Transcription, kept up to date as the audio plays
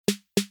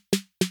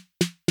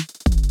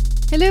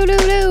Hello, hello,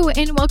 hello,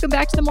 and welcome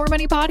back to the More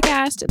Money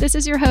Podcast. This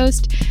is your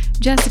host,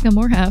 Jessica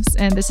Morehouse,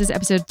 and this is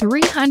episode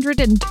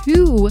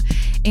 302.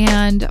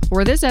 And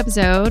for this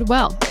episode,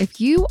 well,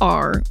 if you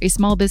are a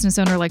small business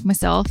owner like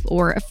myself,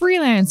 or a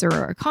freelancer,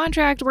 or a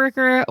contract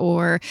worker,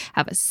 or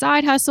have a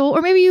side hustle,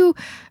 or maybe you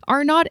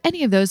are not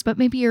any of those, but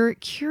maybe you're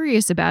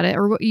curious about it,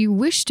 or what you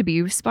wish to be,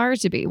 aspire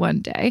to be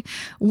one day,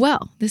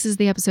 well, this is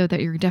the episode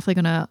that you're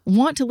definitely going to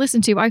want to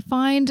listen to. I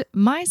find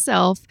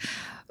myself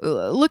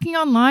looking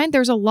online,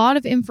 there's a lot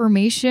of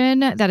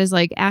information that is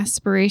like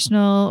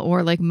aspirational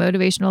or like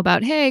motivational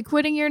about, hey,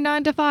 quitting your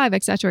 9 to 5,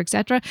 et cetera, et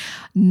cetera.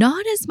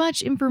 Not as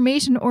much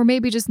information, or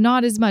maybe just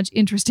not as much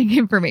interesting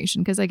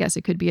information, because I guess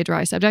it could be a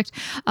dry subject,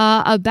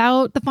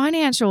 about the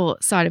financial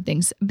side of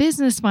things,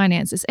 business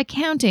finances,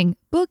 accounting,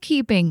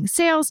 bookkeeping,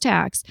 sales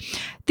tax,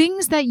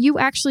 things that you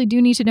actually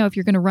do need to know if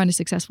you're going to run a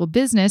successful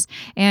business.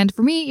 And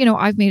for me,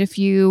 I've made a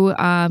few,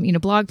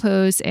 blog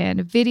posts and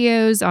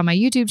videos on my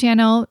YouTube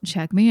channel.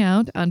 Check me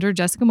out under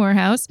Jessica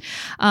Morehouse,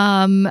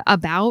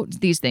 about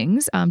these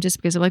things, just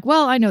because I'm like,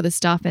 well, I know this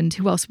stuff, and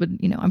who else would,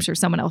 I'm sure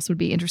someone else would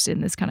be interested in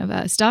this kind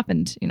of stuff.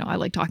 And, I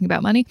like talking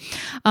about money.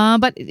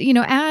 But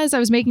as I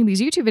was making these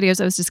YouTube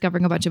videos, I was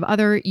discovering a bunch of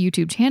other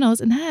YouTube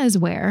channels, and that is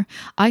where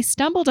I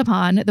stumbled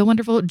upon the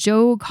wonderful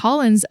Joe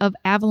Collins of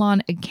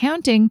Avalon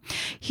Accounting.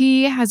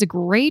 He has a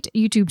great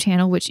YouTube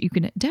channel, which you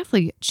can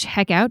definitely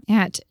check out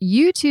at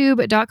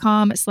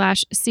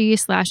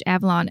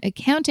youtube.com/c/Avalon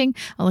Accounting.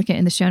 I'll link it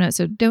in the show notes,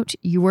 so don't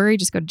you worry.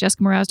 Just go to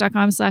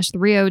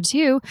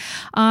jessicamorehouse.com/302.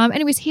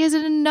 Anyways, he has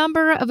a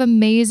number of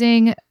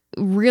amazing,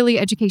 really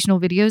educational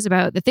videos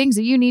about the things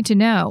that you need to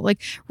know,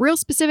 like real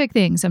specific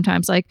things.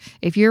 Sometimes, like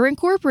if you're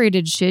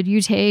incorporated, should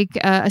you take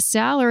a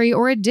salary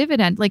or a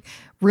dividend? Like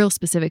real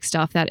specific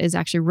stuff that is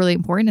actually really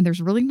important. And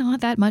there's really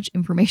not that much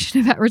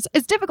information about it.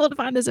 It's difficult to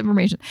find this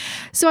information.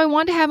 So I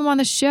wanted to have him on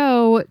the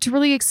show to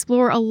really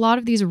explore a lot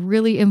of these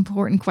really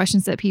important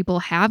questions that people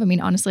have. I mean,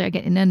 honestly, I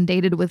get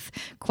inundated with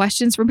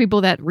questions from people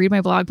that read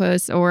my blog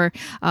posts or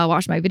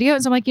watch my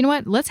videos. So I'm like, you know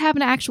what? Let's have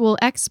an actual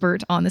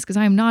expert on this, because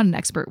I am not an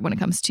expert when it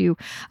comes to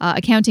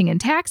accounting and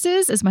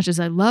taxes, as much as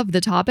I love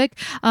the topic.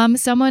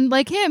 Someone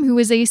like him who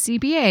is a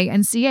CPA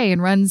and CA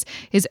and runs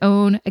his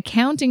own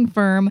accounting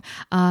firm.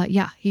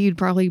 He'd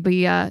probably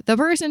be the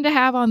person to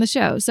have on the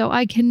show. So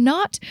I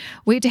cannot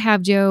wait to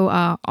have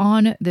Joe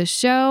on the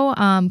show,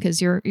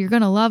 because you're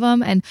going to love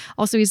him. And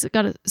also he's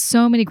got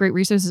so many great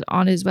resources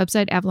on his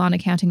website,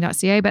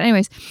 avalonaccounting.ca. But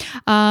anyways,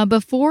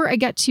 before I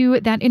get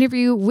to that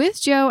interview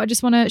with Joe, I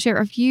just want to share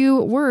a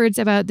few words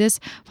about this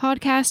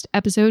podcast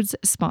episode's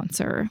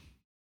sponsor.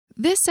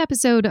 This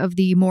episode of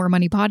the More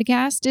Money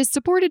Podcast is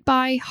supported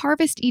by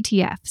Harvest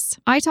ETFs.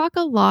 I talk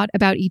a lot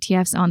about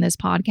ETFs on this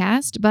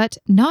podcast, but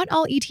not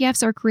all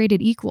ETFs are created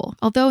equal.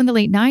 Although in the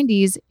late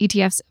 90s,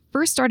 ETFs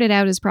first started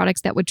out as products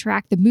that would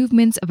track the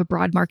movements of a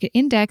broad market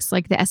index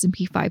like the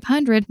S&P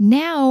 500,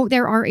 now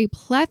there are a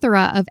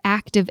plethora of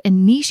active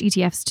and niche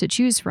ETFs to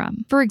choose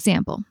from. For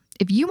example,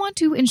 if you want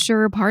to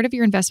ensure part of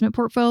your investment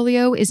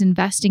portfolio is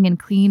investing in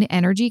clean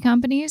energy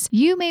companies,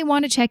 you may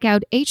want to check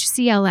out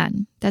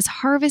HCLN. That's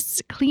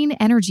Harvest's Clean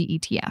Energy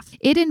ETF.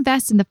 It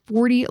invests in the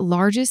 40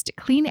 largest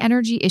clean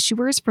energy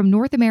issuers from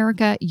North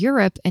America,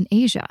 Europe, and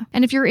Asia.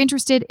 And if you're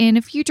interested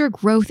in future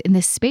growth in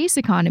the space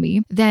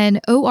economy, then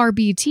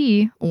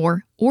ORBT,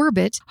 or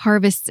Orbit,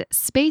 Harvest's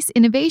Space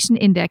Innovation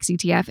Index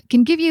ETF,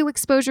 can give you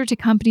exposure to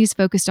companies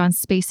focused on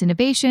space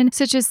innovation,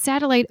 such as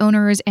satellite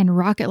owners and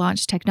rocket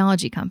launch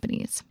technology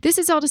companies. This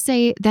is all to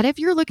say that if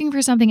you're looking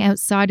for something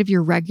outside of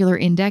your regular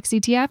index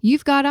ETF,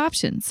 you've got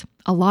options.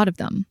 A lot of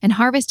them. And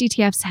Harvest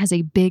ETFs has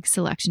a big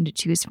selection to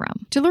choose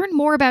from. To learn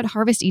more about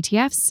Harvest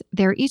ETFs,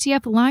 their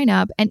ETF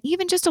lineup, and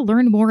even just to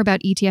learn more about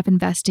ETF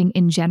investing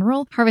in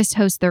general, Harvest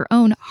hosts their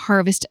own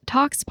Harvest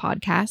Talks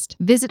podcast.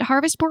 Visit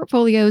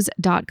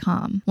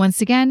harvestportfolios.com.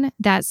 Once again,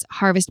 that's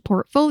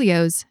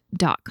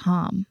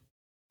harvestportfolios.com.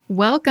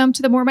 Welcome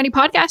to the More Money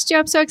Podcast, Joe.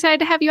 I'm so excited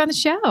to have you on the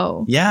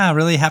show. Yeah,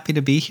 really happy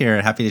to be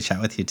here. Happy to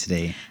chat with you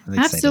today.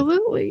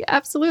 Really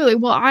Absolutely.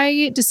 Well,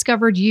 I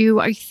discovered you,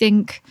 I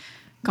think,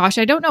 I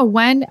don't know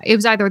when. It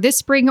was either this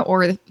spring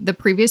or the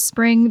previous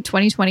spring,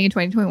 2020 and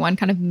 2021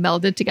 kind of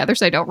melded together.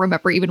 So I don't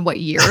remember even what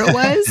year it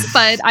was.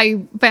 But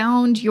I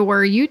found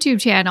your YouTube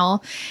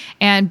channel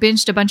and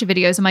binged a bunch of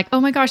videos. I'm like,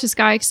 oh my gosh, this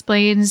guy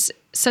explains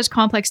such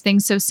complex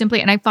things so simply.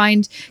 And I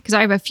find, because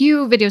I have a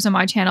few videos on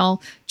my channel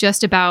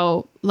just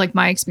about like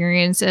my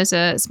experience as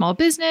a small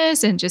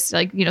business and just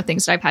like,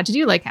 things that I've had to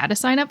do, like how to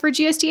sign up for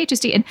GST,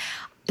 HST. And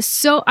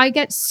so I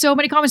get so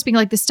many comments being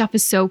like, this stuff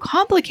is so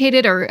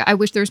complicated, or I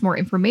wish there's more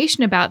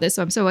information about this.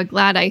 So I'm so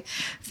glad I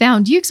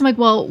found you, because I'm like,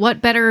 well,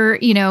 what better,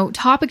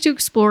 topic to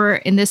explore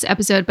in this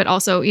episode, but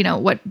also,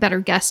 what better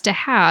guest to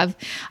have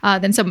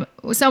than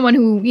someone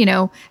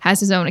who, has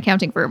his own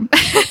accounting firm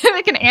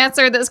that can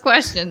answer those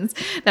questions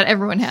that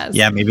everyone has.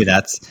 Yeah, maybe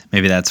that's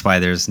why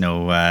there's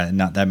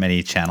not that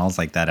many channels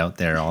like that out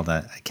there. All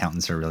the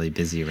accountants are really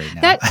busy right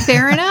now.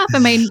 Fair enough. I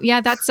mean,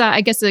 yeah, that's I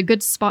guess a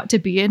good spot to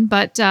be in,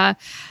 but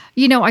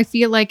I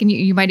feel like, and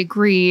you might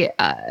agree,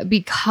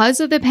 because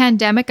of the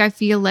pandemic, I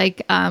feel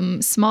like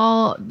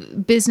small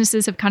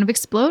businesses have kind of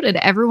exploded.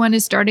 Everyone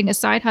is starting a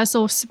side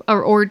hustle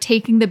or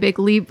taking the big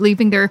leap,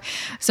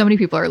 so many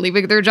people are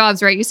leaving their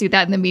jobs, right? You see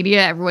that in the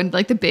media. Everyone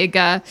like the big,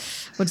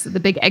 the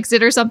big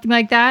exit or something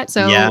like that.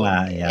 So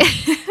Yeah.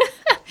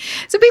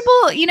 So people,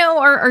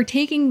 are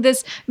taking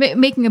this,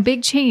 making a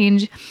big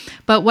change.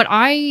 But what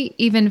I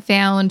even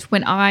found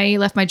when I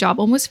left my job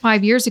almost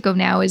 5 years ago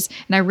now and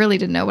I really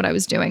didn't know what I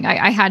was doing.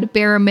 I had a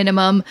bare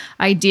minimum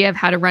idea of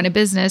how to run a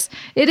business.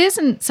 It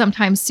isn't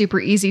sometimes super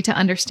easy to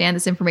understand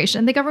this information.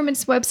 And the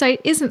government's website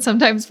isn't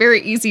sometimes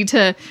very easy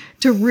to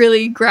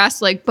really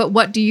grasp, but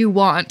what do you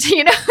want?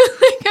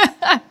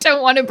 I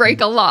don't want to break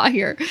a law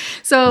here.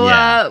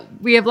 So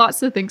we have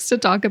lots of things to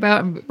talk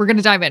about, and we're going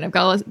to dive in. I've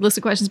got a list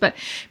of questions, but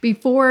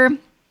before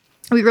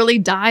we really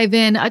dive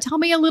in, tell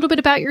me a little bit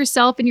about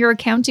yourself and your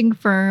accounting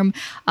firm,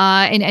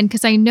 and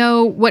because I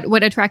know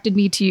what attracted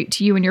me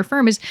to you and your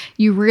firm is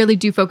you really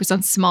do focus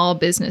on small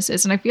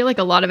businesses, and I feel like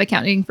a lot of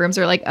accounting firms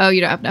are like, oh,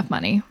 you don't have enough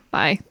money,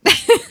 bye.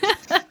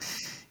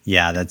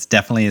 Yeah, that's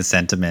definitely a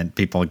sentiment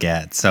people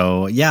get.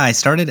 So yeah, I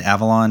started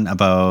Avalon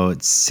about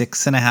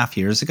 6.5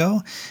 years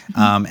ago.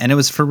 And it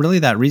was for really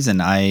that reason.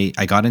 I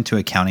got into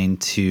accounting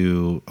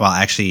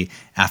actually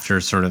after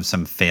sort of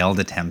some failed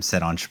attempts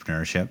at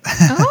entrepreneurship.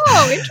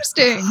 Oh,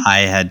 interesting. I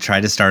had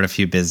tried to start a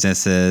few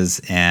businesses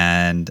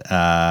and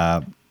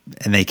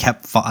they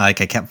kept I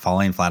kept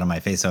falling flat on my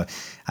face. So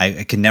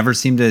I could never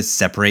seem to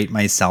separate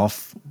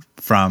myself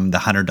from the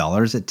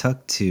 $100 it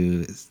took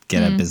to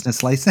get a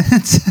business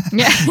license.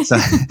 Yeah. So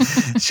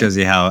it shows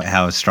you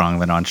how strong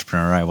of an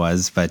entrepreneur I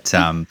was. But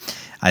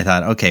I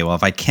thought, okay, well,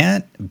 if I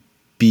can't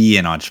be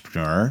an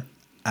entrepreneur,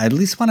 I at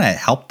least want to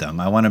help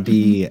them. I want to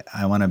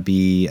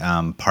be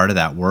part of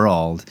that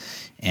world.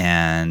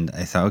 And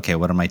I thought, okay,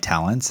 what are my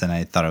talents? And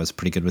I thought I was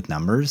pretty good with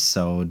numbers.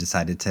 So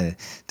decided to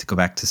go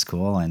back to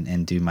school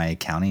and do my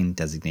accounting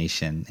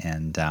designation.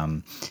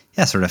 And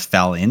sort of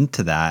fell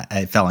into that.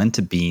 I fell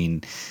into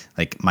being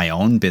like my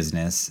own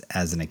business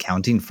as an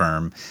accounting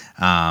firm.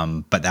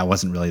 But that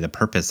wasn't really the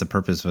purpose. The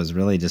purpose was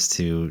really just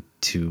to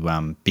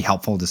be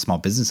helpful to small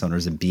business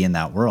owners and be in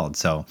that world.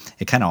 So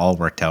it kind of all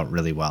worked out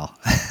really well.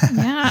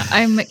 Yeah.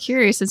 I'm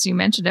curious, as you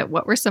mentioned it,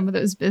 what were some of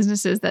those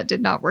businesses that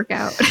did not work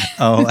out?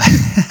 Oh,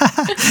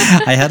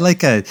 I had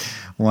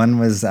one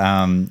was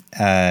a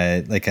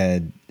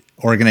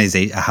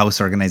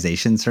house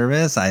organization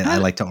service. I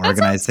like to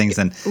organize things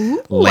and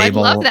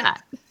label. I love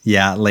that.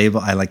 Yeah,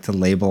 label. I like to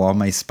label all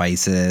my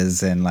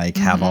spices and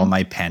have all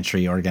my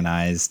pantry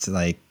organized,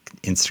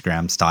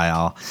 Instagram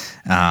style.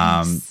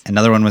 Nice.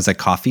 Another one was a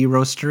coffee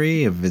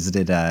roastery. I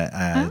visited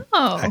a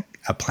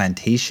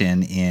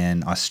plantation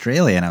in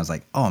Australia, and I was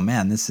like, "Oh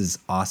man, this is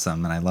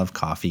awesome!" And I love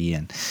coffee,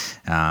 and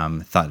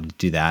thought to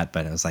do that.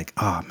 But I was like,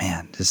 "Oh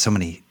man, there's so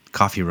many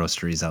coffee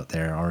roasteries out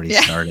there already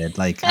started."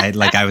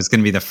 I was going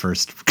to be the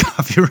first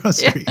coffee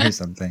roastery or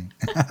something.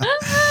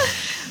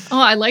 Oh,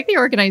 I like the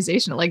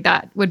organization. Like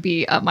that would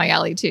be up my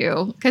alley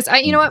too. Because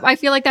you know what? I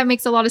feel like that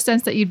makes a lot of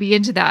sense that you'd be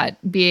into that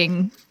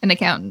being an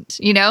accountant,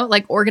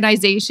 like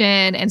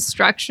organization and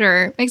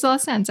structure makes a lot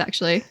of sense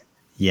actually.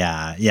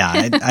 Yeah.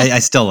 I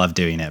still love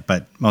doing it,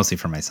 but mostly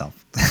for myself.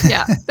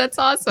 Yeah, that's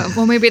awesome.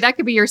 Well, maybe that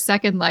could be your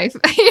second life.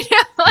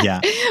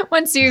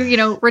 Once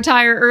you,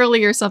 retire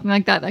early or something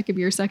like that, that could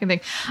be your second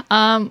thing.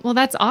 Well,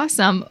 that's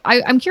awesome.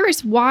 I'm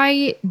curious,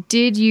 why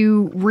did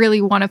you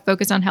really want to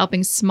focus on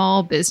helping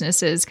small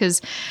businesses?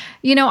 Because,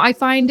 I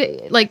find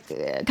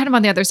kind of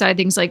on the other side of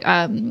things,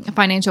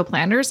 financial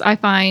planners, I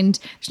find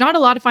there's not a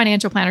lot of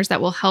financial planners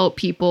that will help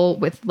people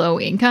with low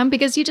income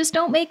because you just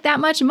don't make that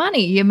much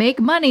money. You make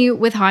money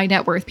with high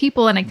net worth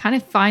people. And I kind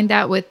of find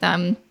that with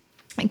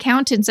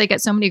accountants. I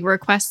get so many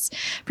requests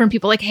from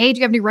people like, hey, do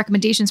you have any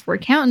recommendations for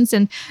accountants?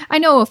 And I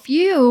know a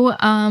few,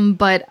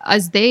 but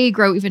as they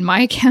grow, even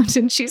my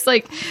accountant, she's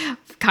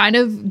kind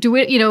of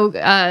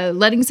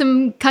letting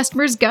some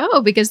customers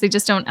go because they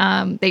just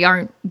don't, they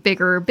aren't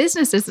bigger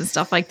businesses and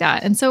stuff like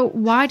that. And so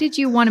why did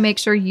you want to make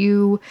sure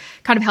you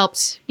kind of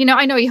helped,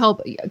 I know you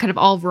help kind of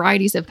all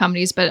varieties of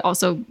companies, but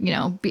also,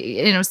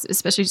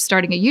 especially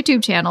starting a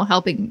YouTube channel,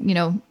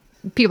 helping,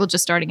 people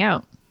just starting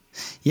out.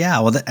 Yeah,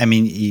 well,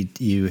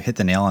 you hit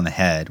the nail on the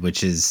head,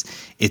 which is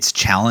it's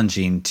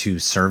challenging to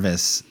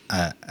service,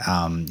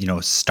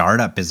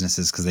 startup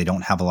businesses because they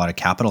don't have a lot of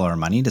capital or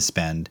money to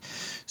spend.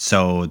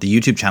 So the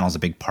YouTube channel is a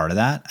big part of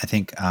that. I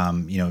think,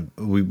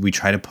 we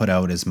try to put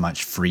out as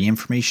much free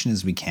information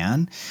as we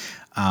can.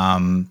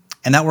 And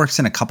that works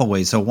in a couple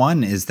ways. So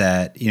one is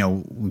that,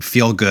 we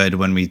feel good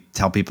when we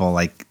tell people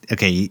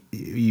okay,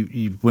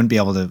 you wouldn't be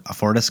able to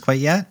afford us quite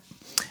yet.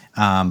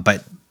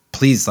 But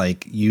please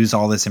use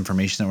all this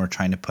information that we're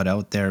trying to put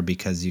out there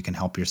because you can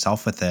help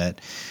yourself with it.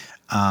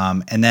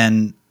 And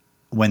then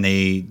when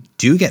they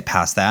do get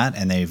past that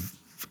and they've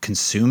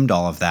consumed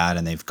all of that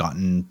and they've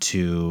gotten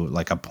to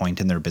a point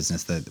in their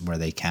business where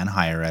they can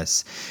hire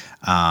us,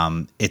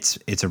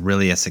 it's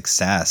really a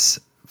success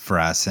for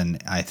us.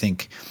 And I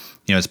think,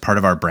 as part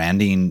of our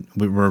branding,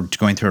 we're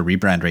going through a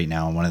rebrand right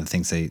now. And one of the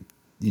things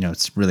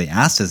it's really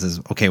asked us is,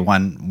 okay,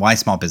 one, why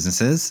small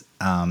businesses?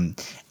 And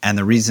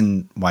the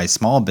reason why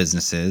small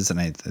businesses, and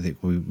I think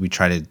we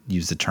try to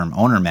use the term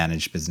owner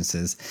managed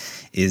businesses,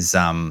 is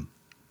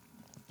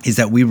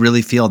that we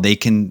really feel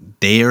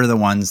they are the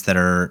ones that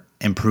are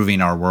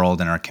improving our world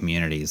and our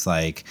communities,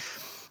 like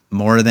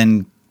more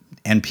than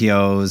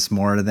NPOs,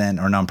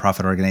 or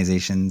nonprofit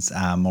organizations,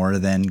 more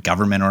than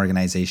government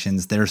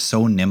organizations. They're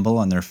so nimble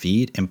on their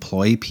feet,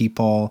 employ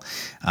people,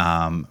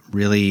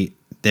 really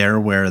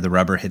there where the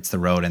rubber hits the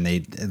road, and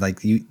they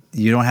like you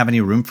don't have any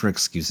room for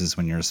excuses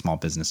when you're a small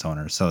business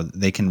owner, so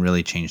they can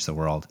really change the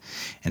world.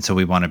 And so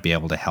we want to be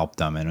able to help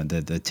them. And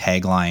the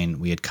tagline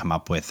we had come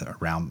up with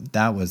around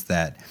that was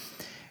that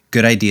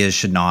good ideas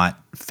should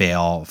not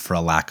fail for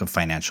a lack of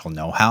financial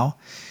know-how.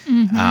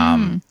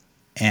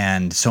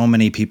 And so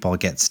many people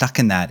get stuck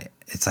in that.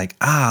 It's like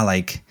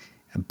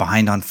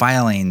behind on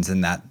filings,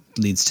 and that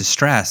leads to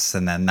stress,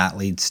 and then that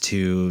leads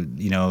to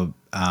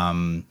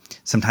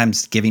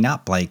sometimes giving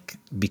up,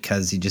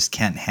 because you just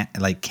can't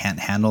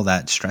handle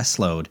that stress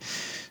load.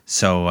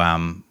 So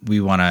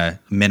we want to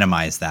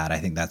minimize that. I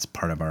think that's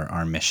part of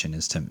our mission,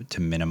 is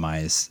to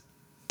minimize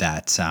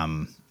that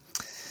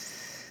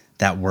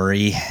that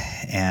worry,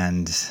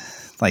 and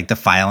like the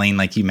filing,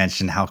 like you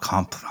mentioned, how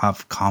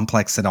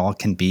complex it all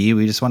can be.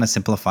 We just want to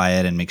simplify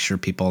it and make sure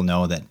people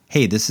know that,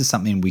 hey, this is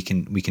something we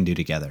can do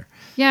together.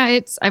 Yeah,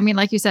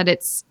 like you said,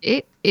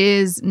 it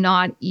is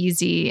not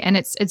easy. And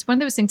it's one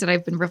of those things that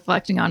I've been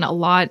reflecting on a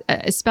lot,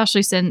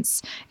 especially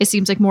since it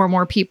seems like more and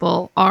more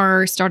people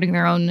are starting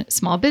their own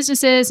small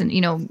businesses and,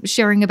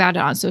 sharing about it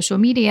on social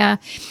media.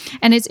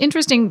 And it's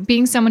interesting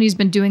being someone who's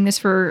been doing this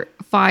for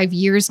 5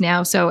 years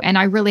now. And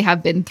I really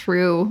have been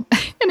through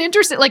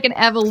an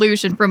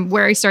evolution from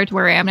where I started to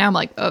where I am now. I'm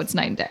like, oh, it's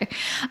night and day.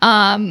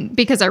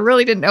 Because I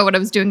really didn't know what I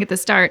was doing at the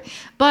start.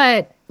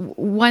 But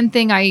one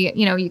thing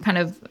you kind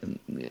of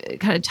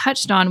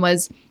touched on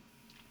was,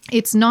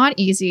 it's not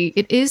easy.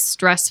 It is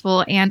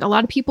stressful, and a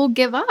lot of people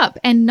give up,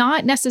 and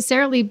not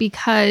necessarily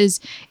because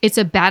it's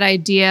a bad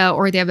idea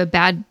or they have a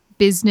bad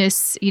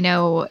business.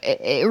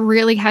 It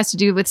really has to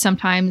do with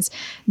sometimes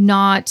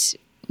not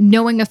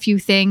knowing a few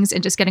things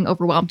and just getting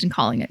overwhelmed and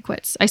calling it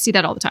quits. I see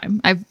that all the time.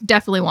 I've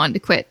definitely wanted to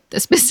quit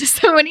this business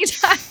so many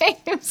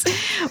times.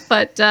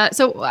 But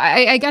so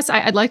I guess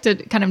I'd like to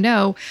kind of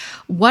know,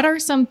 what are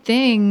some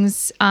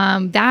things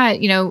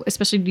that,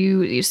 especially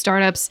you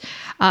startups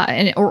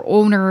or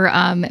owner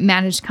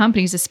managed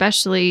companies,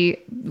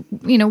 especially,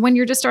 when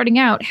you're just starting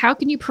out, how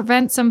can you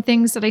prevent some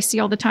things that I see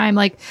all the time,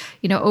 like,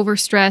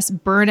 overstress,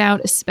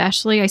 burnout,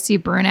 especially. I see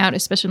burnout,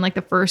 especially in like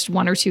the first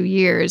 1 or 2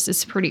 years,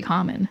 is pretty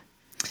common.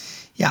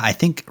 Yeah, I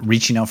think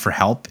reaching out for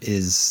help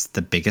is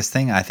the biggest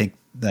thing. I think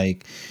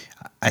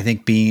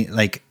being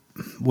like,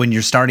 when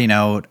you're starting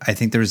out, I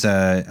think there's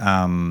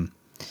almost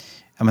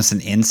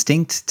an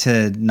instinct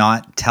to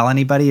not tell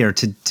anybody, or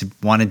to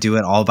want to do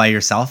it all by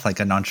yourself,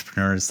 like an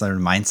entrepreneur's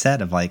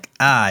mindset of like,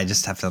 I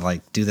just have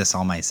to do this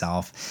all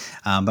myself.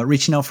 But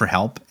reaching out for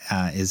help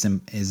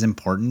is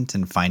important,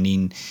 and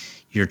finding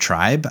your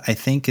tribe, I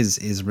think,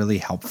 is really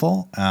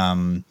helpful.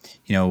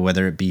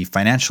 Whether it be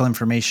financial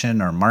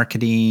information or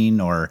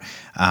marketing, or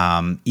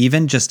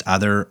even just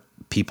other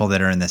people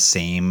that are in the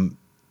same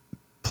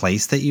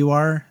place that you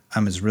are,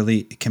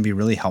 it can be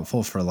really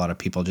helpful for a lot of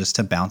people, just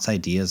to bounce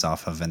ideas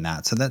off of, and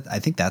that. So that, I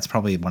think that's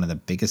probably one of the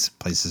biggest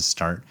places to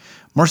start.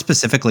 More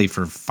specifically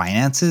for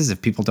finances, if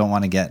people don't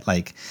want to get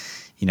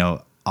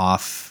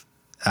off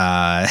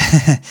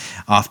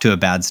to a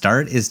bad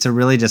start, is to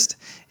really just,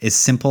 as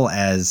simple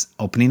as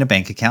opening a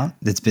bank account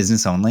that's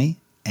business only,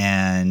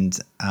 and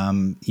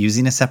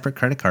using a separate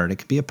credit card. It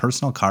could be a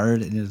personal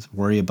card, and just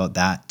worry about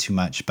that too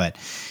much, but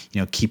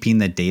keeping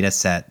the data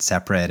set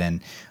separate,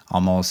 and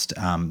almost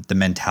the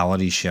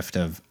mentality shift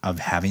of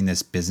having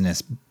this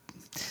business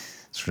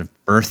sort of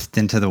birthed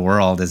into the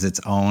world as its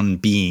own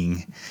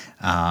being,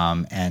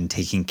 and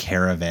taking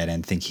care of it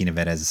and thinking of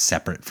it as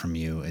separate from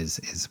you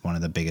is one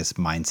of the biggest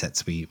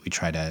mindsets we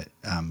try to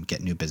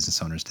get new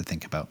business owners to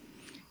think about.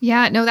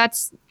 Yeah, no,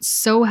 that's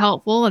so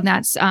helpful. And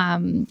that's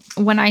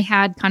when I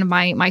had kind of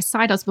my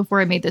side hustle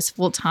before I made this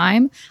full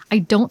time, I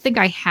don't think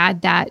I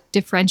had that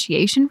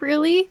differentiation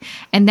really.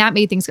 And that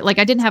made things like,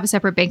 I didn't have a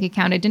separate bank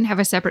account. I didn't have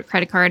a separate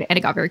credit card. And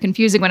it got very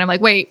confusing when I'm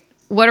like, wait,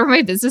 what are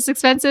my business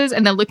expenses?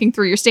 And then looking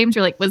through your statements,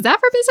 you're like, was that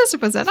for business or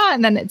was that not?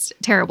 And then it's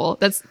terrible.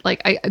 That's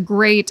like a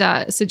great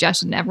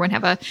suggestion. Everyone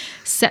have a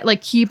set,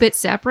 keep it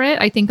separate.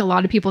 I think a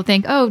lot of people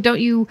think, oh, don't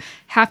you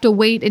have to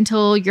wait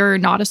until you're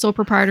not a sole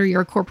proprietor,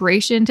 you're a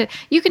corporation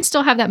you can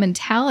still have that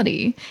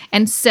mentality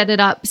and set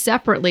it up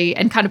separately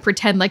and kind of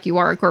pretend like you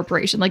are a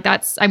corporation. I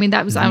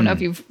don't know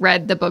if you've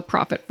read the book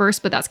Profit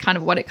First, but that's kind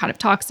of what it kind of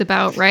talks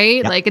about,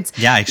 right?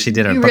 Yeah. I actually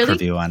did a book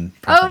review on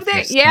Profit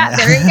First.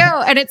 There you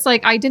go. And it's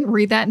like, I didn't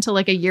read that until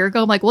like a year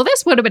ago, I'm like, well,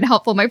 this would have been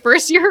helpful my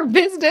first year of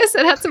business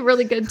and had some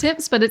really good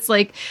tips. But it's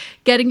like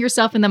getting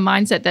yourself in the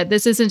mindset that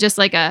this isn't just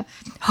like a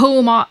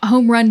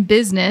home run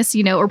business,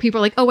 you know, or people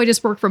are like, oh, I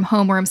just work from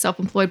home or I'm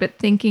self-employed, but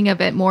thinking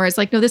of it more as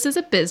like, no, this is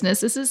a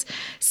business. This is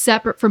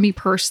separate from me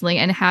personally,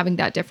 and having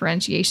that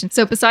differentiation.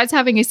 So besides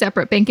having a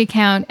separate bank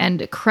account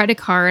and credit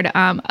card,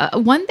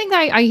 one thing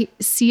that I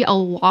see a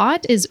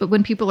lot is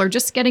when people are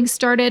just getting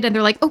started and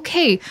they're like,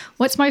 okay,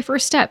 what's my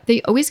first step?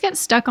 They always get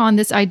stuck on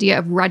this idea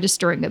of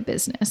registering a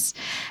business.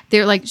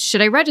 They're like,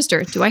 should I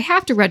register? Do I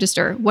have to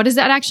register? What does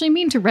that actually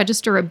mean to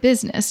register a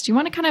business? Do you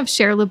want to kind of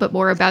share a little bit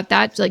more about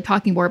that? Like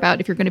talking more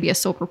about if you're going to be a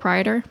sole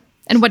proprietor?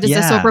 And what does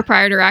a sole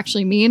proprietor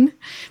actually mean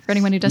for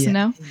anyone who doesn't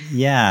know?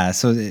 Yeah.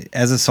 So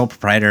as a sole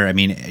proprietor, I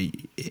mean,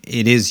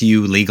 it is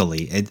you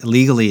legally.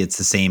 Legally, it's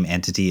the same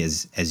entity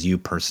as you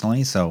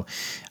personally. So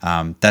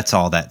that's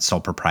all that sole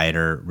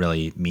proprietor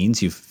really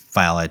means. You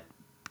file a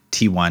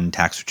T1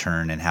 tax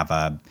return and have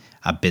a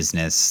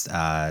business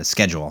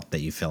schedule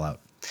that you fill out.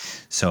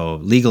 So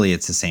legally,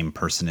 it's the same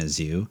person as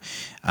you.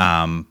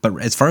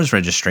 But as far as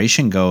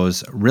registration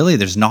goes, really,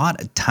 there's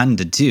not a ton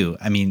to do.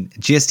 I mean,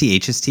 GST,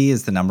 HST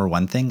is the number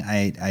one thing.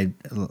 I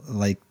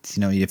like, you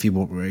know, if you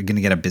were going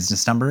to get a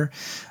business number,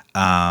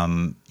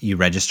 you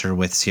register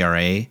with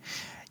CRA.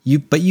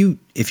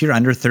 If you're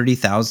under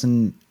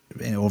 30,000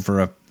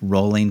 over a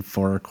rolling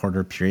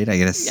 4-quarter period, I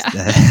guess,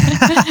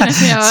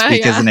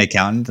 speak as an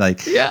accountant,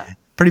 like. Yeah.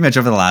 Pretty much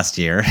over the last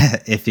year,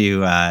 if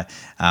you are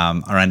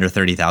under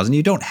 30,000,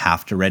 you don't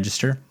have to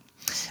register.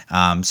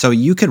 So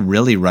you could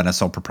really run a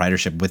sole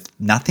proprietorship with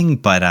nothing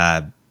but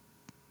a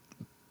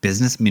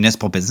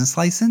municipal business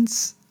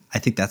license. I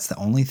think that's the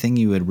only thing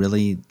you would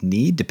really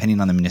need, depending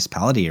on the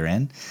municipality you're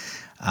in.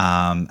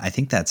 I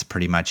think that's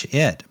pretty much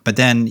it. But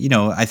then, you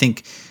know, I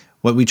think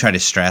what we try to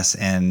stress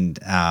is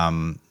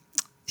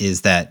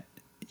that,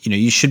 you know,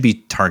 you should be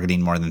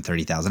targeting more than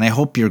 30,000. I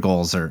hope your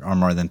goals are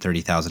more than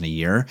 30,000 a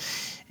year.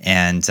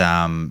 And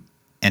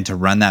to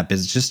run that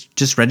business,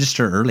 just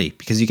register early,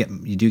 because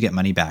you do get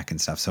money back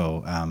and stuff.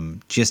 So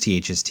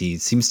GST, HST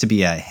seems to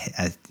be a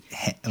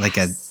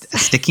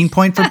sticking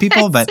point for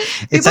people, but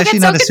it's actually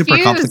not a super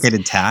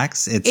complicated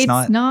tax. It's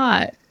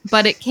not,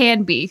 but it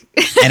can be.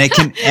 and it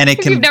can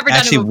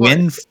actually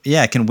win.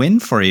 Yeah, it can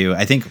win for you.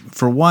 I think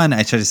for one,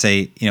 I try to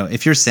say, you know,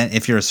 if you're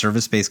a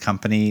service-based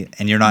company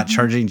and you're not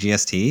charging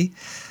GST,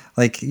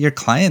 like your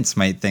clients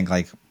might think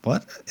like,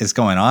 what is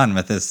going on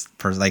with this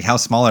person? Like, how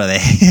small are they?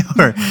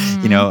 Or,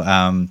 you know,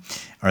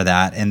 or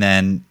that. And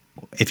then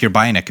if you're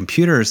buying a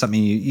computer or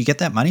something, you get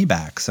that money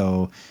back.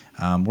 So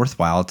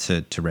worthwhile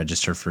to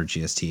register for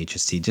GST,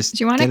 HST. Just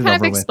do you want to kind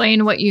of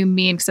explain what you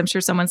mean? Because I'm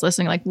sure someone's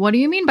listening like, what do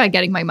you mean by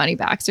getting my money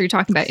back? So you're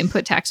talking about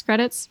input tax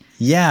credits?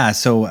 Yeah.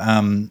 So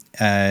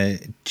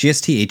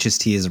GST,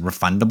 HST is a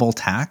refundable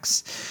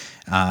tax.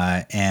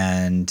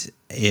 And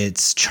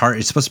it's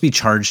supposed to be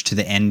charged to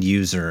the end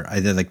user,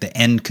 either like the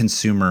end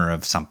consumer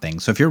of something.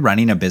 So if you're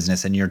running a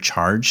business and you're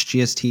charged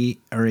GST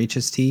or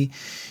HST,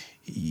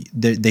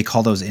 they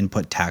call those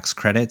input tax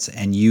credits,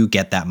 and you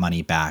get that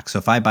money back. So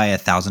if I buy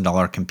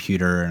 $1,000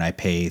 computer and I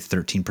pay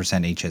 13%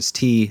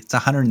 HST, it's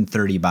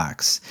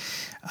 $130.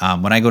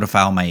 When I go to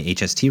file my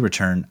HST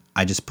return,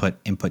 I just put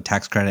input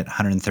tax credit,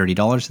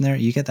 $130 in there.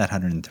 You get that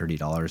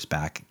 $130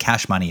 back.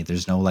 Cash money.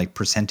 There's no like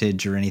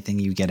percentage or anything.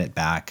 You get it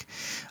back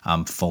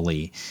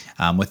fully,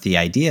 with the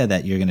idea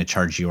that you're going to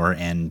charge your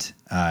end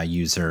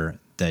user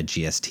the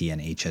GST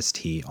and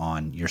HST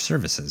on your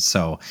services.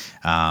 So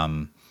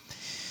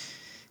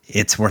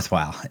it's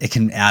worthwhile. It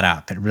can add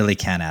up. It really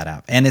can add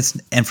up. And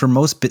for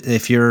most,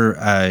 if you're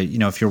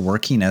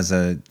working as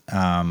a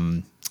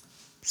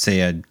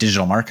say a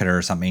digital marketer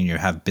or something, you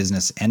have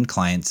business end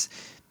clients,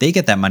 they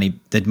get that money,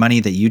 the money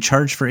that you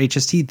charge for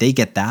HST, they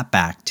get that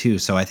back too.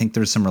 So I think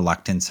there's some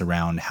reluctance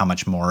around how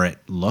much more it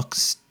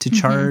looks to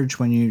charge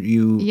when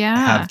you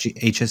have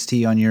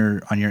HST on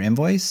your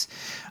invoice.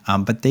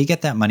 But they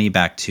get that money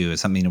back too.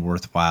 It's something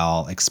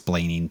worthwhile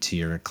explaining to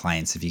your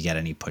clients if you get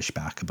any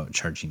pushback about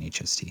charging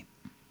HST.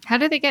 How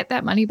do they get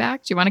that money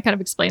back? Do you want to kind of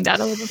explain that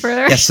a little bit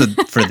further? Yeah, so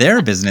for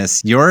their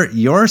business,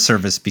 your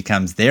service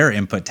becomes their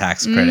input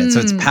tax credit. So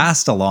it's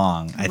passed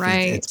along. I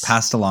think it's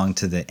passed along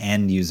to the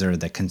end user,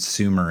 the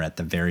consumer at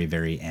the very,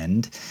 very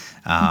end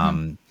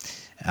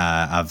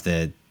of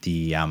the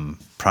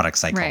product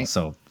cycle. Right.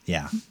 So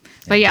yeah.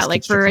 But yeah,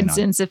 like for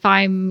instance, if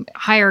I'm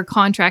hire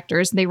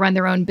contractors and they run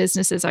their own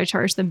businesses, I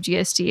charge them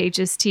GST,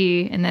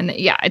 HST, and then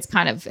it's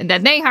kind of, and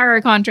then they hire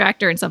a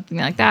contractor and something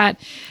like that.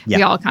 Yeah.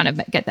 We all kind of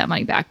get that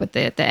money back, but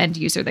the end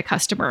user, the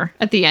customer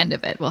at the end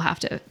of it will have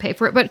to pay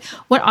for it. But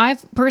what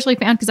I've personally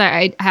found, because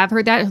I have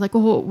heard that, like,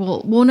 oh,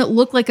 well, won't it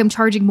look like I'm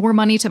charging more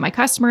money to my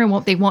customer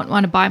and they won't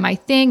want to buy my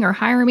thing or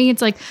hire me?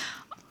 It's like,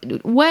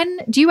 when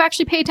do you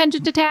actually pay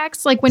attention to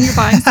tax? Like when you're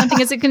buying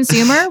something as a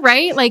consumer,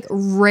 right? Like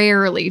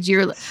rarely do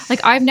you,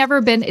 like I've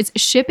never been, it's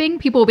shipping.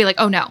 People will be like,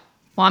 oh no,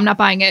 well, I'm not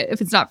buying it if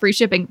it's not free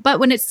shipping.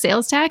 But when it's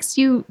sales tax,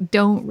 you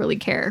don't really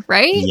care,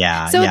 right?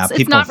 Yeah. So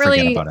it's not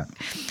really, about it.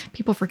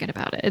 People forget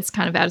about it. It's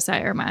kind of out of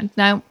sight or mind.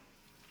 Now,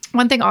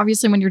 One thing,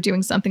 obviously, when you're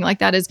doing something like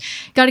that is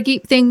got to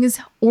keep things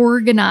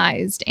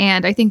organized.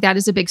 And I think that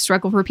is a big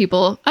struggle for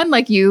people,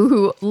 unlike you,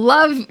 who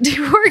love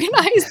to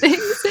organize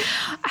things.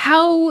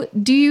 How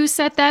do you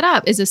set that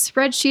up? Is a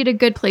spreadsheet a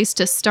good place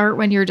to start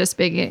when you're just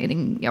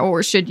beginning?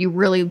 Or should you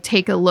really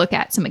take a look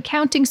at some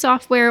accounting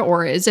software?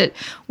 Or is it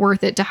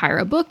worth it to hire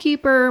a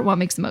bookkeeper? What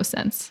makes the most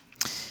sense?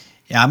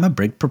 Yeah, I'm a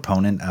big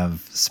proponent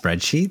of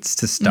spreadsheets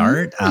to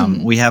start.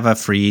 We have a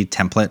free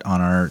template on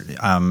our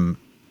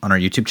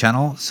YouTube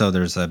channel. So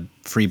there's a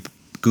free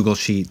Google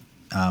Sheet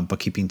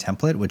bookkeeping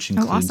template, which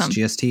includes awesome.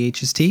 GST,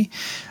 HST.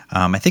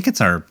 I think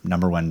it's our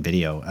number one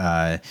video.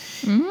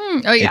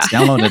 It's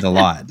downloaded a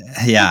lot.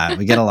 Yeah,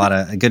 we get a lot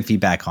of good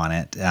feedback on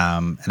it.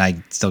 And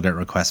I still get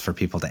requests for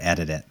people to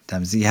edit it.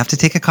 You have to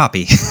take a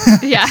copy.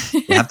 Yeah.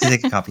 You have to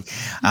take a copy.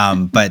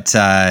 But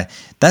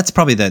that's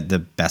probably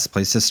the best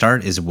place to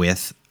start is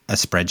with a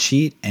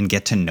spreadsheet and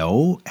get to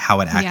know how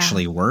it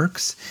actually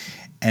works.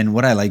 And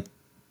what I like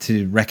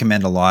to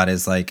recommend a lot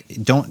is like,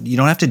 you don't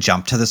have to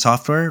jump to the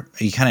software.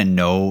 You kind of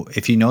know,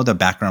 if you know the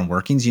background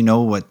workings, you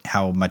know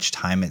how much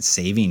time it's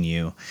saving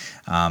you.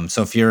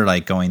 So if you're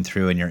like going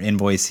through and you're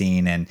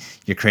invoicing and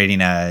you're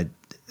creating a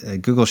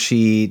Google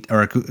Sheet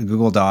or a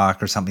Google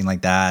Doc or something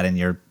like that, and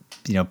you're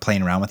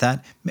playing around with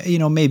that,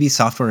 maybe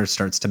software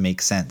starts to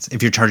make sense.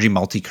 If you're charging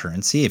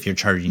multi-currency, if you're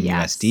charging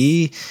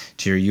USD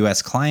to your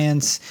US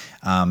clients,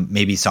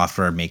 maybe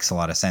software makes a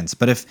lot of sense.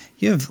 But if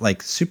you have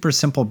like super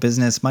simple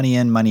business, money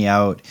in, money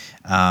out,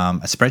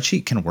 a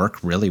spreadsheet can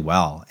work really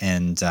well.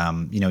 And,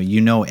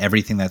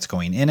 everything that's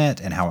going in it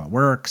and how it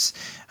works.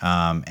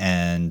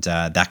 And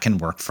that can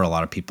work for a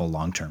lot of people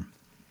long-term.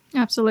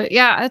 Absolutely.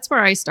 Yeah, that's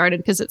where I started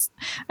because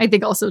I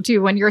think also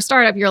too, when you're a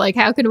startup, you're like,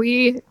 how can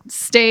we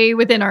stay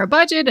within our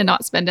budget and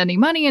not spend any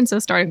money? And so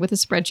starting with a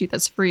spreadsheet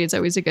that's free is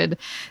always a good,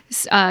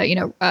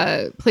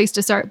 place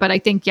to start. But I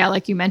think,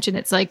 like you mentioned,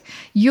 it's like,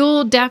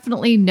 you'll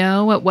definitely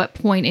know at what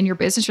point in your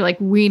business you're like,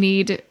 we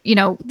need,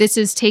 this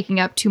is taking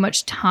up too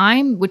much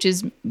time, which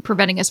is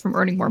preventing us from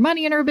earning more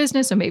money in our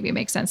business. So maybe it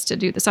makes sense to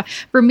do this.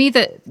 For me,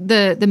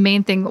 the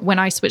main thing when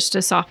I switched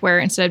to software,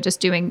 instead of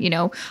just doing,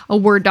 a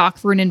Word doc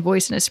for an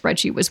invoice and a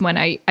spreadsheet, was when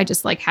I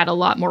just like had a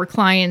lot more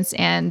clients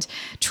and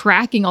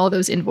tracking all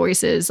those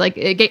invoices, like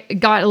it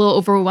got a little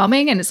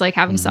overwhelming. And it's like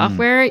having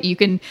software, you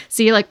can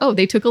see like, oh,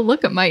 they took a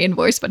look at my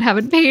invoice, but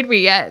haven't paid me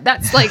yet.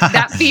 That's like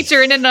that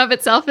feature in and of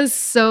itself is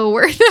so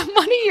worth the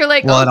money. You're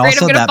like, oh,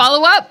 great, I'm going to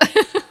follow up.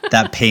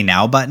 That pay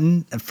now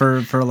button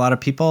for a lot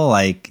of people,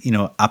 like,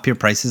 up your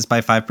prices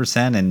by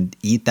 5% and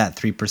eat that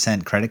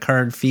 3% credit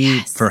card fee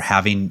for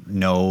having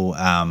no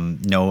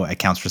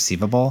accounts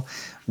receivable.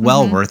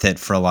 Well worth it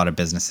for a lot of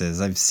businesses.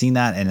 I've seen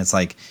that, and it's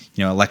like,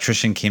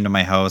 electrician came to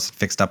my house,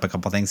 fixed up a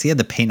couple things. He had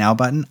the pay now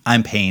button.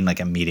 I'm paying like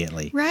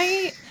immediately.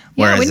 Right.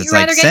 Whereas when you'd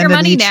rather get your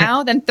money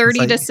now than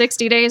 30 to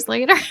 60 days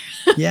later.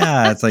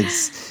 Yeah, it's like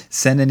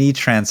send an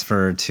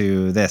e-transfer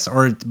to this.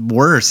 Or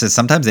worse is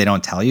sometimes they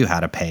don't tell you how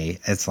to pay.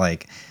 It's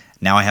like,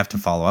 now I have to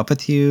follow up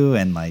with you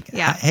and like,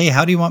 hey,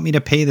 how do you want me to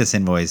pay this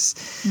invoice?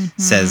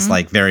 Says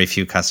like very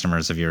few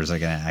customers of yours are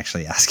going to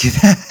actually ask you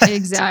that.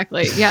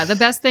 Exactly. Yeah. The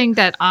best thing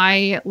that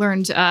I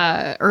learned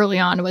early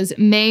on was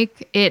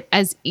make it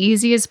as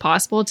easy as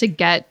possible to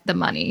get the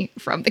money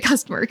from the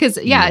customer. Because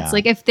it's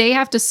like if they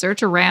have to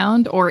search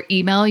around or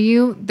email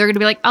you, they're going to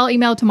be like, I'll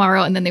email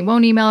tomorrow, and then they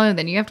won't email, and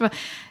then you have to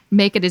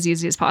make it as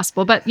easy as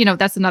possible. But,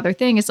 that's another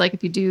thing. It's like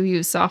if you do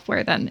use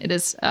software, then it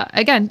is,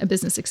 again, a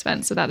business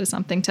expense. So that is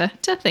something to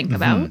think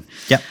about.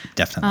 Yep,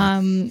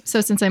 definitely.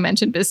 So since I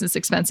mentioned business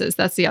expenses,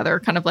 that's the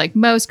other kind of like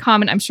most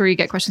common. I'm sure you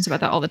get questions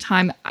about that all the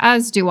time,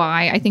 as do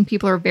I. I think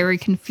people are very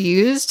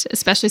confused,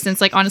 especially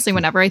since like, honestly,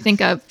 whenever I think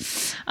of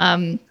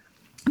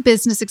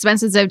business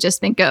expenses, I just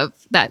think of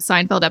that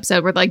Seinfeld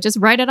episode where like, just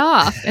write it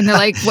off. And they're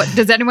like, what,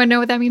 does anyone know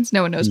what that means?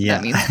 No one knows what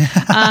that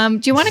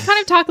means. Do you want to kind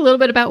of talk a little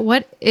bit about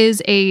what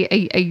is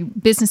a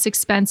business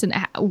expense and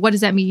what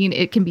does that mean?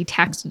 It can be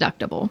tax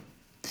deductible.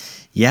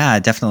 Yeah,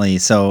 definitely.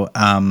 So,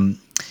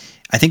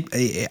 I think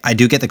I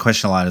do get the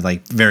question a lot of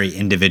like very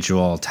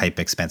individual type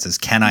expenses.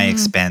 Can I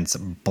expense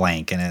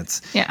blank? And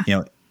it's,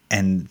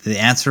 and the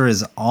answer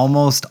is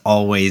almost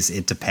always,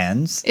 it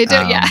depends.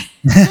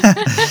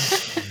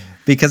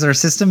 Because our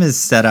system is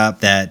set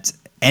up that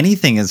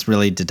anything is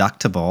really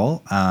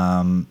deductible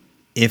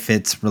if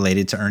it's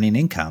related to earning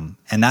income,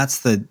 and that's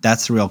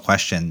the real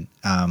question.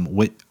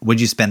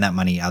 Would you spend that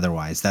money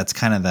otherwise? That's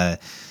kind of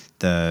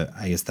the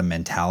I guess the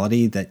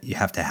mentality that you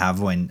have to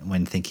have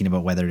when thinking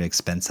about whether to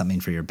expense something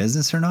for your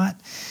business or not.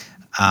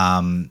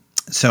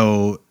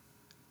 So,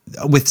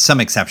 with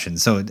some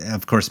exceptions. So,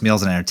 of course,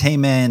 meals and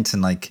entertainment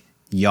and like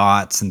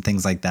yachts and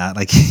things like that,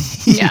 like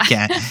you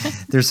can't,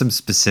 there's some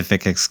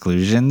specific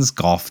exclusions,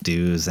 golf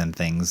dues and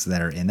things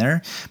that are in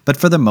there, but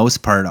for the most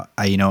part,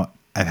 I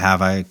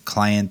have a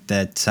client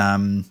that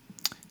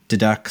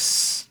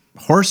deducts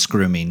horse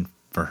grooming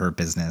for her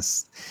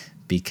business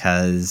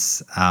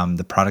because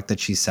the product that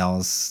she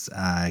sells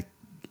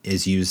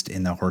is used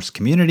in the horse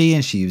community,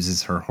 and she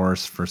uses her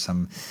horse for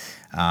some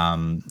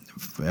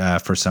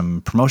for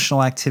some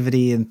promotional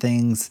activity and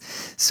things.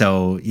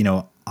 So,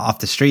 off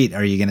the street,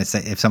 are you going to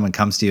say, if someone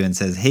comes to you and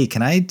says, "Hey,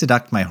 can I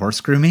deduct my horse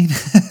grooming?"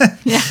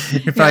 Yeah.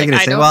 You're probably going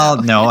to say, "Well,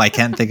 know. no, I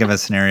can't think of a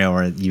scenario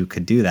where you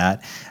could do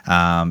that,"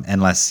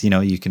 unless,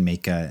 you can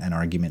make an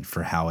argument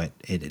for how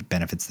it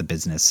benefits the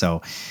business.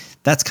 So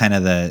that's kind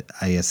of the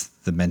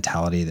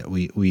mentality that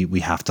we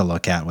have to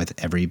look at with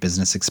every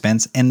business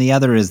expense. And the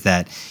other is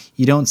that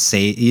you don't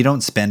spend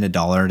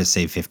 $1 to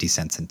save 50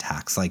 cents in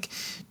tax. Like,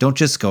 don't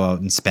just go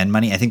out and spend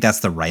money. I think that's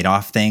the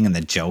write-off thing, and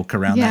the joke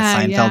around that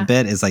Seinfeld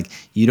bit is like,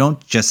 you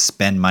don't just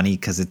spend money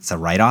because it's a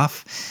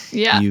write-off.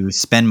 Yeah. You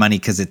spend money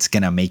because it's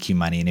going to make you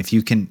money. And if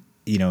you can,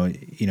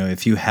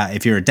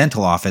 if you're a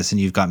dental office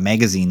and you've got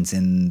magazines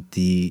in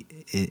the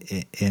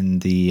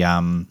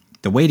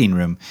waiting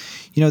room,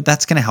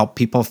 that's going to help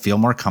people feel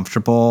more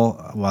comfortable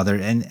while they're,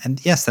 and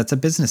yes, that's a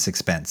business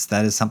expense.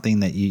 That is something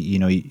that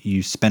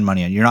you spend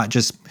money on. You're not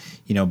just,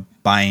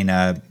 buying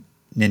a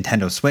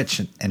Nintendo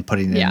Switch and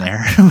putting it in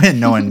there when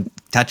no one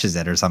touches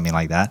it or something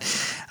like that.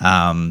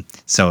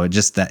 So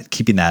just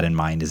keeping that in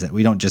mind is that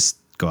we don't just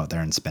go out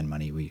there and spend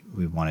money. We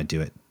want to do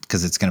it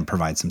because it's going to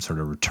provide some sort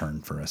of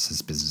return for us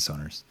as business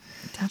owners.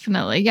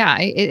 Definitely. Yeah.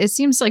 It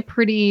seems like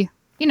pretty,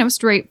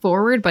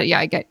 straightforward, but yeah,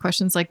 I get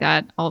questions like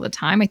that all the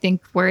time. I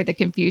think where the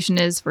confusion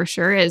is for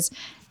sure is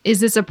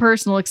this a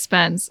personal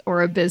expense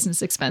or a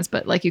business expense?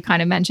 But like you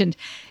kind of mentioned,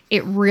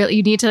 you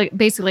need to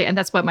basically, and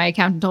that's what my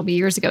accountant told me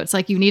years ago. It's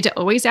like, you need to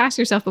always ask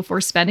yourself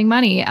before spending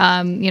money,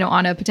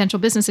 on a potential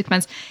business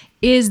expense,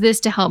 is this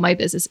to help my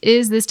business?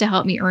 Is this to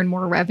help me earn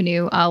more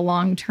revenue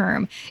long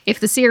term? If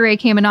the CRA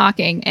came a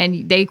knocking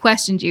and they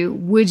questioned you,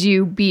 would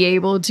you be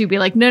able to be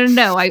like,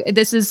 no, I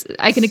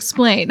can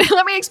explain.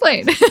 Let me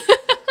explain.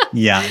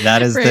 Yeah,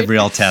 that is the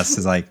real test,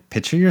 is like,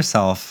 picture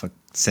yourself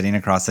sitting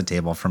across the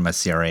table from a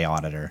CRA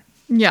auditor.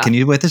 Yeah. Can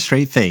you, with a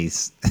straight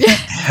face,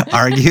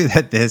 argue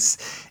that this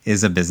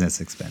is a business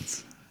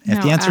expense?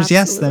 If the answer is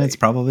yes, then it's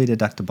probably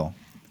deductible.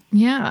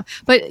 Yeah.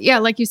 But yeah,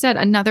 like you said,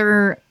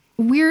 another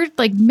weird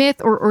like myth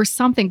or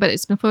something, but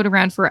it's been floated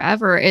around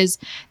forever, is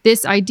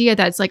this idea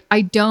that it's like,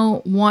 I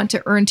don't want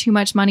to earn too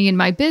much money in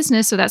my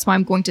business, so that's why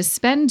I'm going to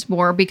spend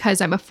more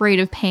because I'm afraid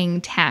of paying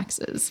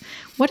taxes.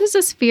 What is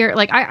this fear?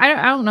 Like,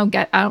 I don't know,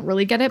 I don't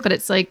really get it, but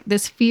it's like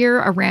this fear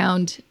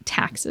around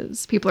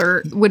taxes.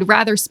 People would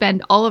rather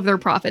spend all of their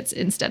profits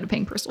instead of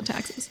paying personal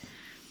taxes.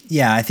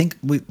 Yeah, I think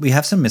we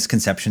have some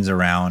misconceptions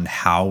around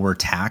how we're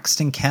taxed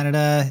in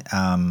Canada.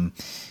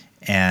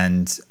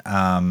 And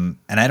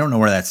I don't know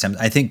where that stems.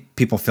 I think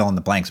people fill in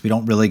the blanks. We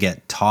don't really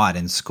get taught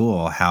in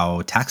school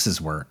how taxes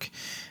work.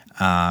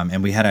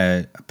 And we had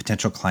a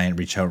potential client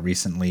reach out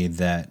recently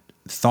that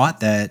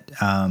thought that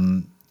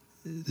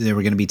they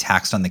were going to be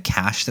taxed on the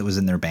cash that was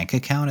in their bank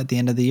account at the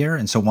end of the year,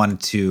 and so wanted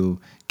to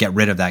get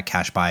rid of that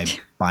cash by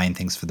buying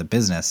things for the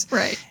business.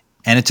 Right.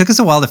 And it took us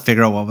a while to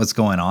figure out what was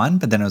going on,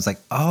 but then it was like,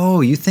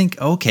 oh, you think,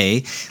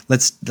 okay,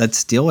 let's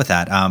deal with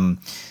that.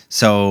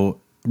 So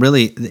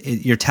really,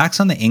 you're taxed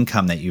on the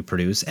income that you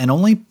produce, and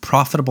only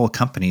profitable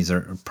companies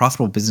or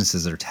profitable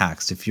businesses are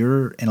taxed. If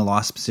you're in a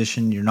loss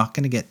position, you're not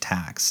going to get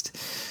taxed.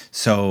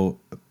 So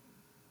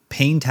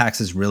paying tax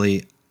is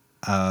really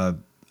a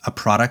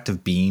product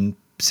of being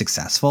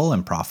successful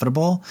and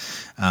profitable.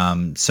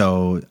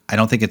 So I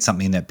don't think it's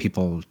something that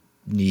people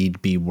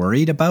need be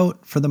worried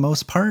about for the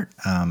most part.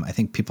 I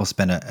think people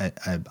spend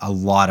a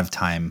lot of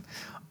time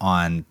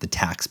on the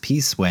tax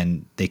piece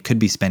when they could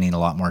be spending a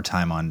lot more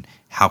time on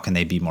how can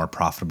they be more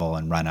profitable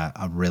and run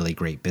a really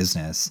great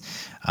business.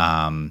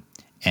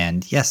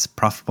 And yes,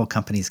 profitable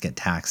companies get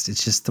taxed.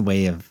 It's just the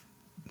way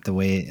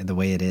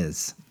it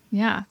is.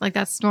 Yeah, like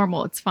that's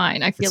normal. It's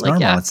fine. I feel it's like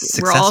normal. Yeah, it's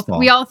successful.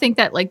 we all think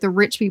that like the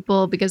rich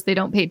people, because they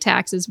don't pay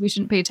taxes, we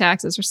shouldn't pay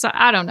taxes, or so,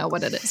 I don't know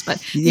what it is,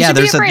 but you should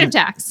be afraid of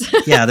tax.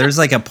 Yeah, there's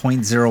like a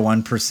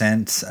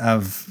 0.01%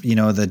 of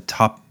the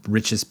top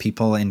richest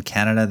people in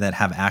Canada that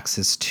have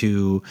access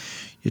to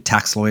your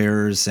tax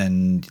lawyers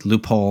and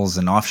loopholes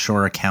and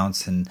offshore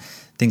accounts and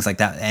things like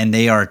that, and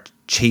they are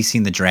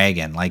chasing the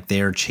dragon. Like,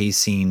 they are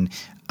chasing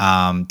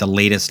the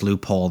latest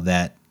loophole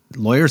that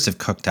lawyers have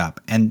cooked up,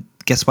 and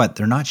guess what?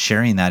 They're not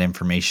sharing that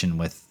information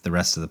with the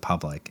rest of the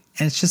public.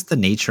 And it's just the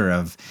nature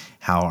of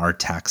how our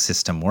tax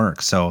system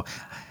works. So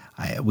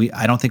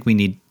I don't think we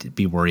need to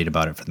be worried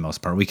about it for the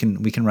most part. We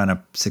can run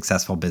a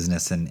successful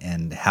business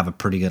and have a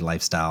pretty good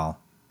lifestyle,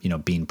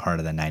 being part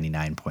of the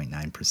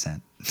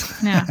 99.9%.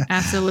 Yeah,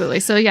 absolutely.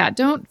 So yeah,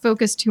 don't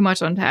focus too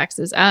much on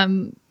taxes.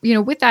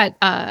 With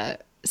that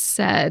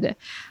said,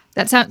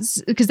 that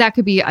sounds, because that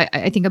could be,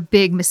 I think, a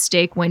big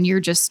mistake when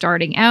you're just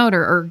starting out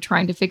or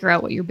trying to figure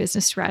out what your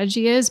business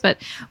strategy is. But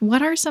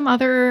what are some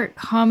other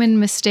common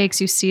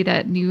mistakes you see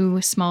that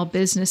new small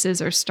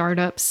businesses or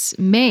startups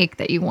make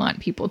that you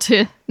want people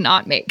to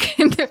not make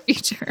in the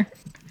future?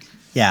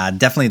 Yeah,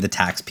 definitely the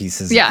tax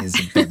piece is a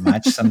bit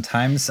much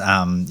sometimes.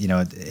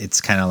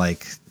 It's kind of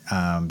like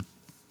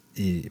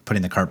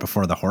putting the cart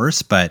before the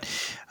horse. But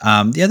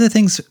the other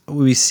things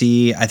we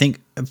see, I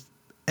think,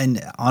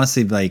 and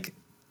honestly, like,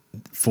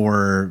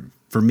 for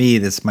me,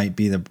 this might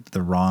be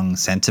the wrong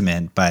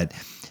sentiment, but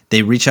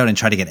they reach out and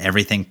try to get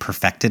everything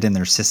perfected in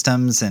their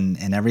systems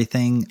and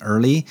everything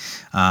early,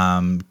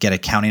 get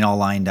accounting all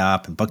lined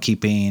up and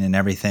bookkeeping and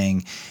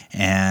everything.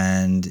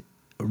 And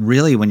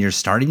really, when you're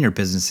starting your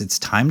business, it's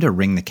time to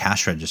ring the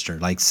cash register.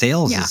 Like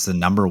sales is the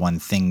number one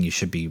thing you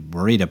should be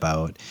worried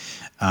about.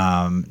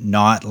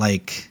 Not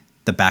like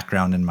the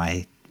background in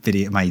my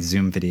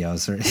Zoom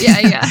videos or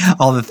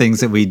all the things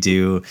that we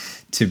do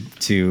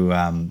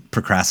to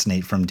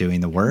procrastinate from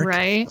doing the work.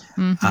 Right.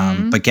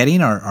 But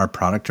getting our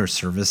product or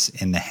service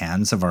in the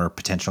hands of our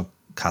potential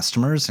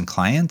customers and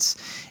clients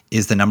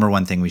is the number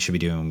one thing we should be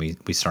doing when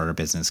we start our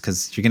business,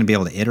 because you're going to be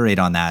able to iterate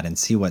on that and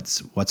see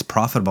what's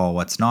profitable,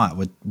 what's not,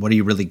 what are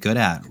you really good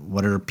at,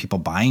 what are people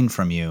buying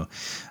from you.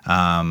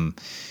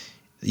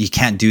 You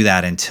can't do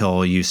that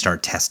until you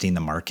start testing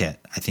the market.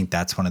 I think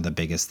that's one of the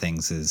biggest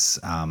things is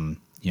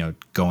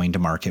going to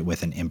market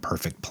with an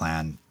imperfect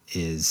plan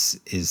is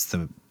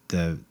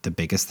the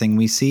biggest thing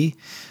we see.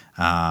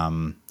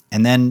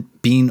 And then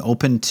being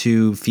open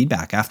to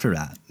feedback after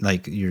that.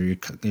 Like your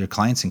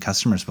clients and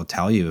customers will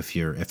tell you if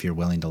you're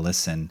willing to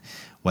listen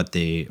what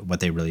they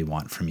really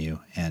want from you,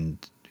 and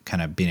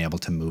kind of being able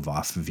to move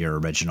off of your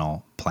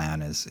original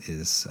plan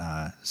is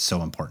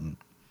so important.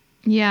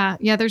 Yeah.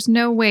 There's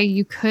no way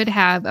you could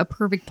have a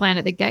perfect plan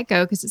at the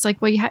get-go, because it's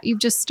like, well, you've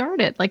just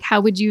started. Like,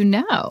 how would you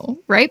know?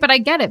 Right. But I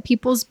get it.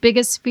 People's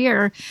biggest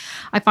fear,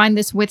 I find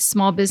this with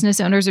small business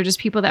owners or just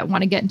people that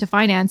want to get into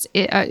finance,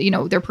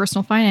 their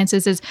personal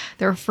finances, is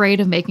they're afraid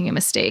of making a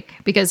mistake,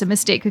 because a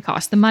mistake could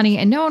cost them money,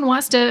 and no one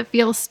wants to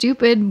feel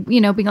stupid,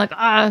 being like,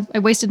 I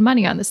wasted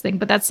money on this thing.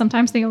 But that's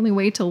sometimes the only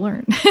way to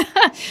learn.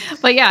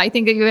 But yeah, I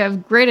think that you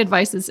have great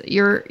advice. Is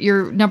your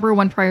number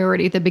one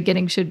priority at the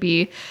beginning should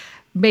be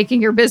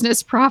making your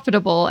business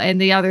profitable,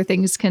 and the other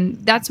things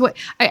that's what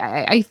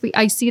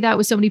I see that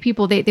with so many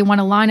people. They want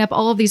to line up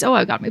all of these. Oh,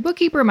 I've got my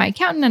bookkeeper, my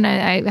accountant, and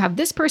I have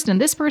this person and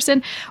this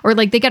person, or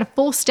like they get a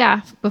full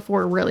staff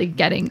before really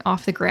getting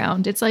off the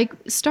ground. It's like,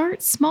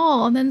 start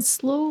small and then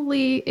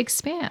slowly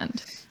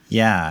expand.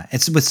 Yeah,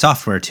 it's with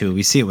software too.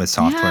 We see it with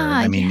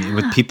software.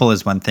 With people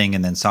is one thing,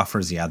 and then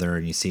software is the other.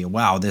 And you see,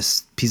 wow,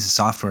 this piece of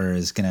software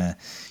is gonna,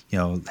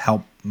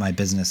 help my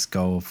business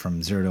go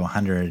from 0 to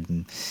 100,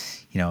 and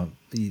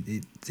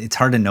it's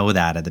hard to know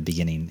that at the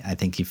beginning. I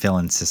think you fill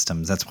in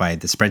systems. That's why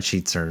the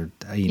spreadsheets are,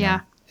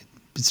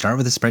 start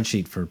with a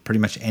spreadsheet for pretty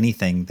much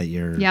anything that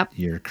you're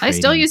creating. I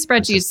still use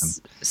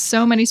spreadsheets,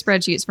 so many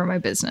spreadsheets for my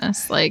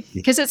business,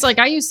 because it's like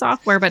I use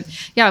software, but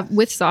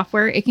with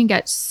software, it can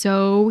get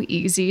so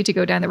easy to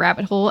go down the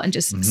rabbit hole and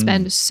just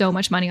spend so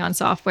much money on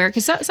software.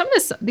 Because some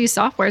of these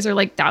softwares are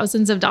like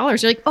thousands of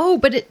dollars. You're like, oh,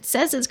 but it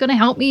says it's going to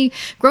help me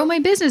grow my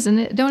business,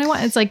 and don't I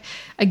want? It's like,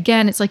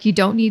 again, it's like you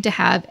don't need to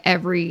have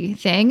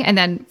everything. And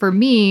then for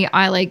me,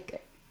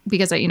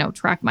 because I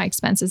track my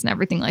expenses and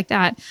everything like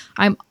that,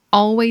 I'm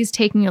always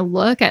taking a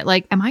look at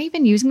like, am I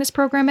even using this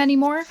program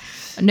anymore?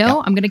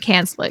 No, I'm going to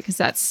cancel it, because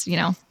that's,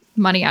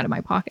 money out of my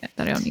pocket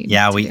that I don't need.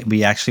 Yeah,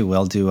 we actually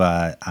will do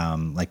a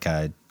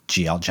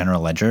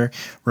general ledger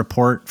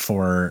report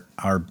for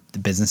the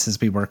businesses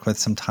we work with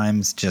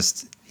sometimes.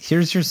 Just,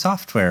 here's your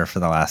software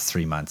for the last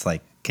 3 months.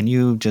 Like, can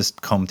you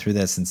just comb through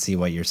this and see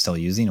what you're still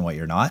using and what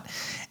you're not?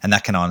 And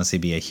that can honestly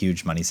be a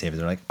huge money saver.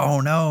 They're like, oh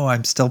no,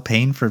 I'm still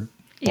paying for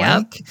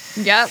blank.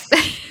 Yep.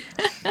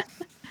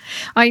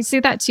 I see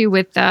that too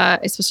with,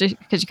 especially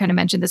because you kind of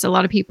mentioned this, a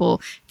lot of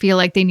people feel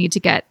like they need to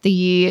get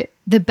the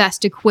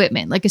best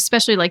equipment, like,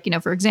 especially like,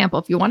 for example,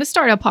 if you want to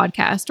start a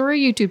podcast or a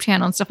YouTube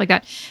channel and stuff like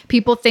that,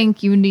 people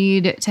think you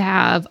need to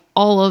have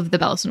all of the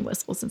bells and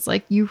whistles. It's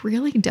like, you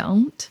really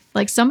don't.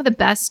 Like, some of the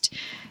best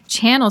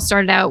channels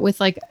started out with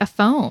like a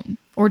phone,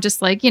 or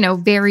just like,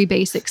 very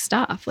basic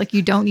stuff. Like,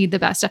 you don't need the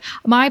best stuff.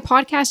 My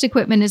podcast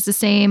equipment is the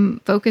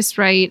same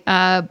Focusrite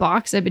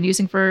box I've been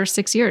using for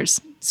 6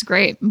 years. It's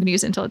great. I'm going to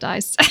use it until it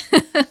dies.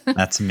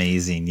 That's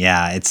amazing.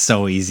 Yeah, it's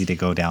so easy to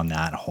go down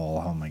that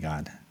hole. Oh my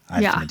God.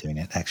 I've been doing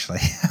it actually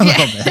a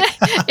little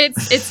bit.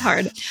 It's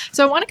hard.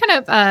 So I want to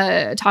kind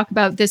of talk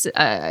about this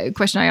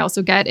question I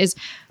also get is,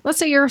 let's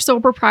say you're a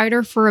sole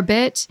proprietor for a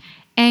bit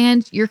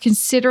and you're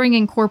considering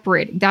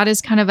incorporating. That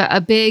is kind of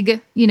a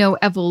big,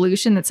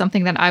 evolution. That's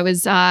something that I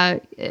was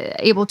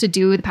able to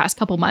do the past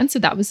couple months. So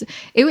that was,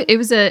 it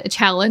was a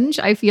challenge.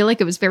 I feel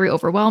like it was very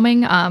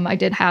overwhelming. I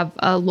did have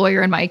a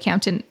lawyer and my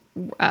accountant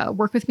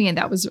work with me, and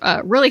that was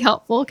really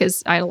helpful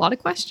because I had a lot of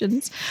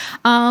questions.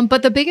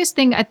 But the biggest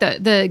thing at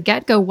the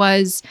get-go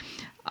was,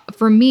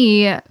 for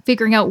me,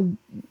 figuring out,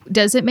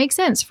 does it make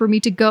sense for me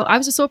to go? I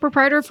was a sole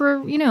proprietor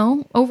for,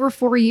 over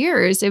 4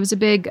 years. It was a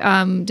big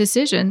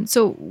decision.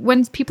 So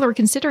when people are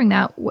considering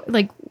that,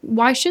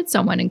 why should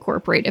someone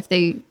incorporate if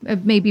they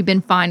have maybe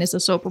been fine as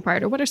a sole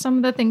proprietor? What are some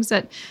of the things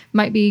that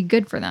might be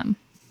good for them?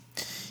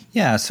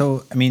 Yeah.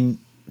 So,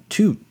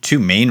 two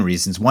main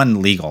reasons.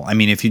 One, legal.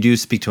 If you do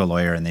speak to a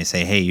lawyer and they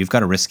say, hey, you've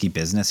got a risky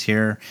business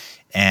here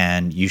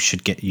and you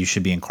should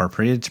be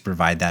incorporated to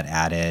provide that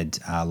added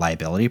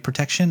liability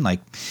protection,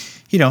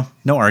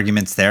 no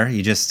arguments there.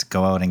 You just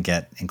go out and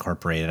get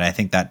incorporated. I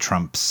think that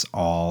trumps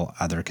all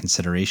other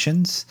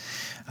considerations.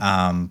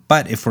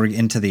 But if we're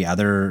into the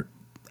other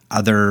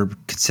other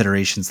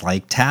considerations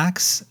like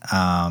tax.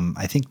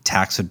 I think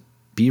tax would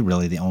be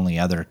really the only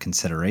other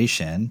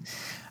consideration.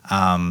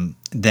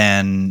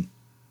 Then,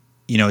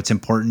 it's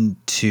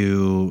important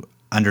to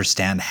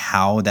understand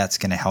how that's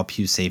going to help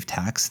you save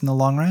tax in the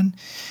long run.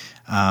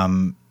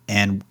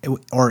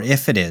 Or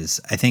if it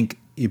is, I think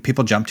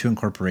people jump to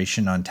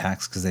incorporation on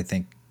tax because they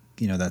think,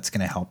 that's going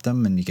to help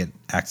them and you get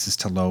access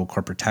to low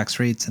corporate tax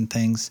rates and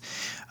things.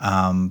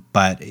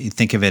 But you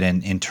think of it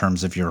in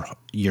terms of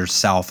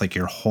yourself, like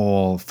your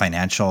whole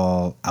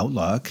financial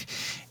outlook.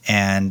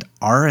 And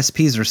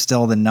RSPs are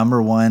still the number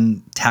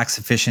one tax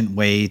efficient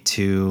way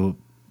to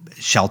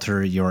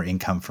shelter your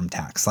income from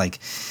tax. Like,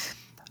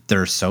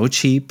 they're so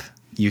cheap.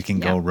 You can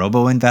go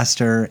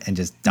robo-investor and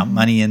just dump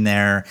money in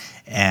there,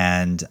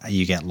 and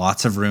you get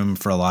lots of room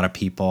for a lot of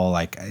people.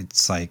 Like,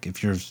 it's like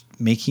if you're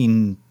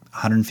making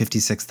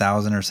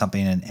 156,000 or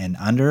something and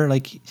under,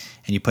 like,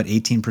 and you put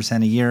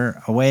 18% a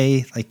year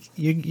away, like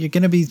you're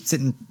going to be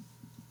sitting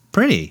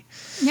pretty.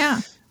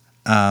 Yeah.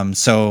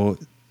 So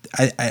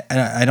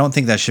I don't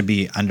think that should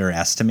be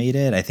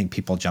underestimated. I think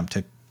people jump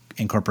to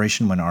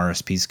incorporation when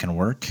RSPs can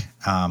work.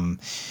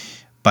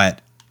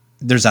 But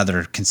there's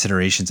other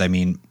considerations. I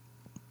mean,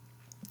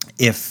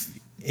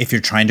 if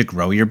you're trying to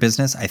grow your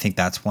business, I think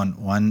that's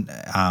one.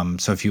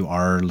 So if you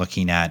are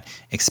looking at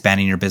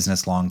expanding your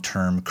business long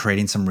term,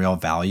 creating some real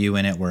value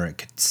in it where it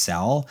could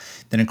sell,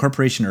 then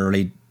incorporation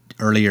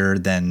earlier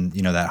than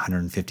that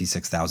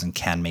 156,000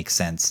 can make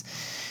sense.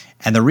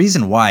 And the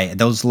reason why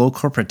those low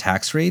corporate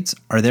tax rates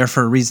are there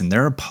for a reason.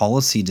 They're a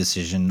policy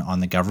decision on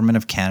the government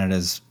of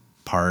Canada's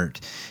part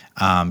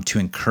to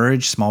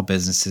encourage small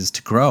businesses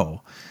to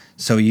grow.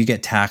 So you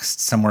get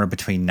taxed somewhere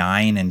between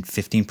 9 and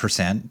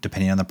 15%,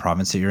 depending on the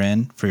province that you're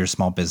in, for your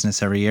small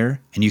business every year,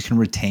 and you can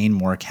retain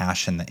more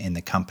cash in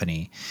the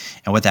company.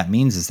 And what that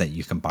means is that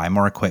you can buy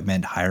more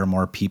equipment, hire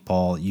more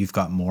people. You've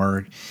got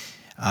more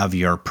of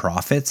your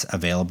profits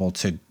available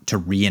to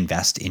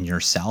reinvest in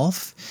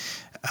yourself.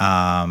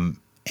 So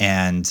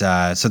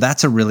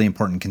that's a really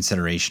important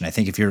consideration. I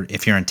think if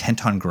you're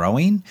intent on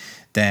growing,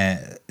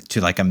 then to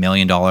like $1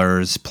 million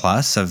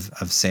plus of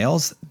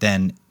sales,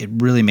 then it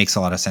really makes a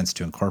lot of sense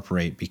to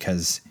incorporate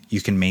because you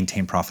can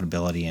maintain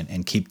profitability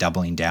and keep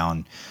doubling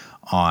down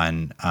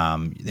on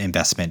the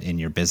investment in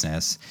your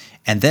business.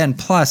 And then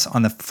plus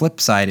on the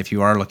flip side, if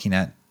you are looking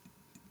at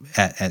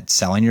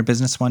selling your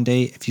business one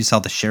day, if you sell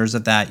the shares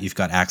of that, you've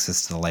got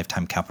access to the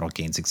lifetime capital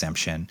gains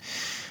exemption,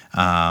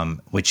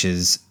 which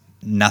is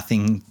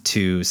nothing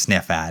to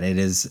sniff at. It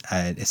is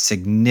a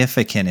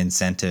significant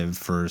incentive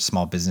for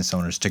small business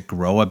owners to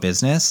grow a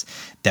business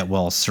that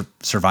will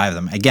survive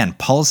them. Again,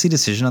 policy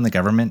decision on the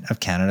government of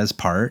Canada's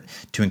part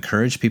to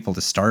encourage people to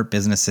start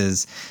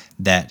businesses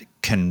that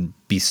can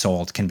be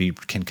sold, can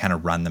kind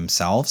of run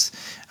themselves,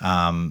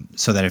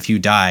 so that if you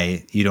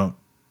die, you don't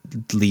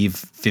leave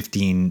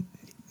 15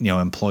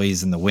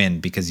 employees in the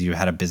wind because you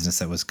had a business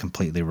that was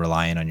completely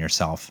reliant on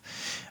yourself.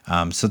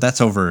 So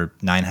that's over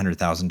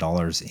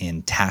 $900,000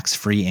 in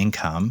tax-free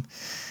income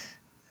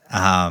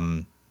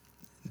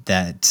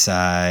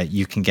that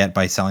you can get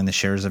by selling the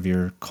shares of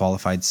your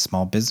qualified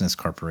small business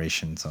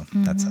corporation. So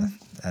that's a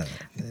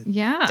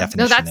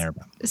definition there.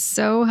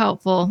 So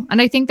helpful.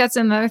 And I think that's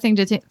another thing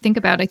to think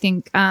about. I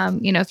think,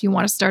 if you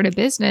want to start a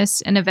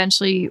business and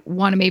eventually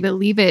want to maybe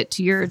leave it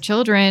to your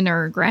children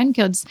or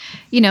grandkids,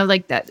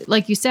 like that,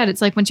 like you said,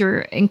 it's like once you're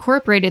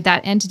incorporated,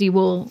 that entity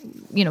will,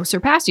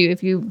 surpass you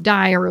if you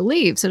die or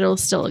leave. So it'll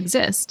still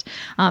exist.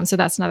 So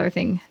that's another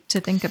thing to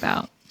think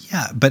about.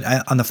 Yeah. But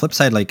on the flip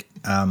side, like,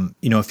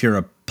 if you're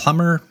a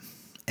plumber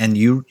and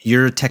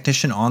you're a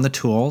technician on the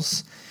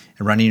tools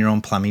and running your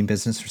own plumbing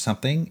business or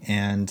something,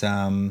 and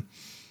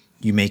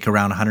you make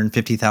around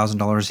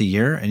 $150,000 a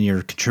year and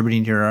you're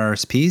contributing to your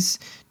RSPs,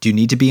 do you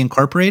need to be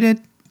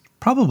incorporated?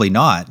 Probably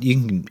not. You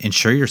can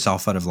insure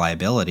yourself out of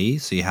liability.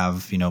 So you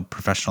have,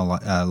 professional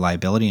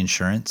liability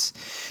insurance,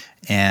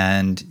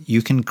 and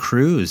you can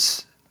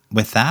cruise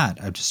with that,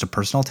 just a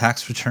personal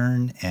tax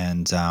return,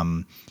 and,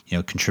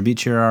 contribute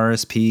to your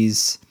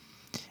RSPs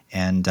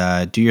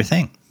and do your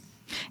thing.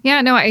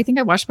 Yeah, no, I think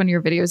I watched one of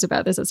your videos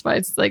about this. That's why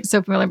it's like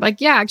so familiar.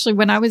 Like, yeah, actually,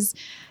 when I was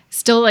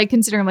still like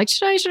considering, like,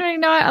 should I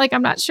not? Like,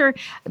 I'm not sure.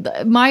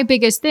 My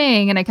biggest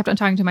thing, and I kept on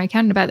talking to my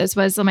accountant about this,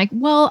 was I'm like,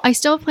 well, I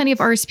still have plenty of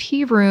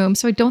RSP room,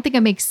 so I don't think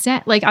it makes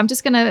sense. Like, I'm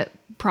just gonna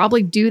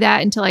probably do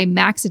that until I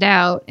max it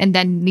out, and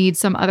then need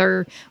some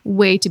other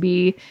way to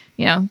be,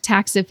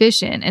 tax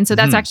efficient. And so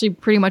that's actually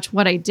pretty much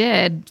what I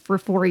did for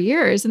 4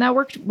 years, and that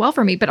worked well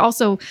for me. But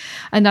also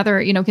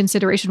another,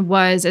 consideration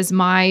was as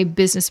my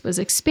business was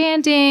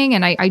expanding,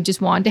 and I just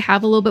wanted to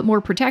have a little bit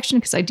more protection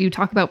because I do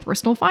talk about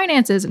personal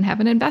finances and have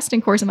an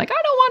investing course. I'm like, I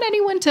don't want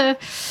anyone to,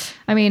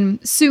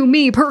 sue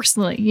me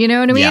personally, you know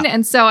what I mean? Yeah.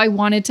 And so I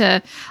wanted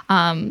to,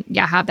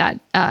 have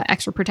that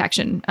extra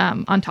protection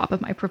on top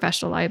of my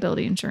professional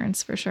liability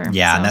insurance for sure.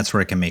 Yeah, so. And that's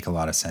where it can make a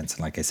lot of sense.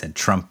 And like I said,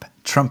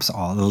 trumps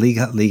all. The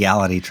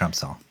legality trumps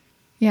all.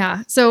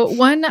 Yeah. So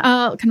one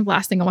kind of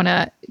last thing I want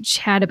to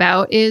chat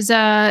about is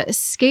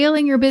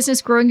scaling your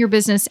business, growing your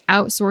business,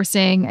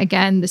 outsourcing.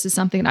 Again, this is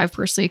something that I've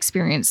personally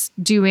experienced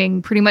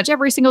doing pretty much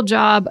every single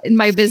job in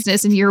my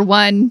business in year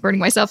one, burning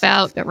myself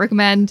out, don't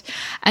recommend.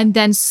 And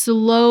then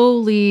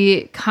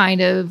slowly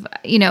kind of,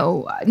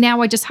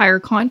 now I just hire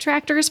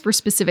contractors for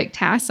specific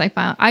tasks.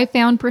 I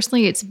found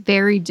personally it's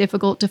very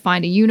difficult to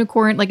find a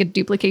unicorn, like a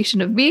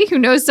duplication of me who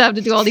knows how to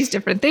do all these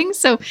different things.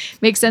 So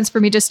it makes sense for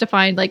me just to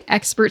find like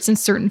experts in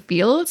certain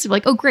fields.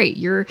 Like, oh, great,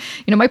 you're,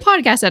 my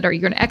podcast editor,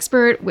 you're an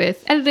expert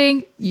with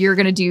editing. You're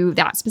going to do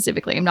that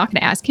specifically. I'm not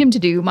going to ask him to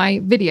do my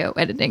video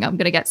editing. I'm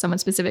going to get someone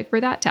specific for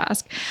that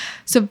task.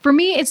 So for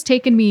me, it's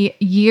taken me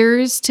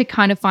years to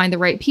kind of find the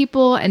right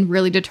people and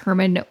really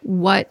determine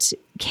what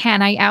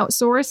can I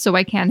outsource so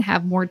I can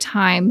have more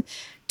time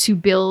to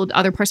build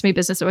other parts of my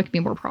business so I can be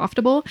more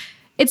profitable.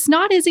 It's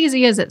not as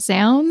easy as it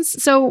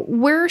sounds. So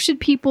where should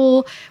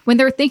people, when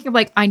they're thinking of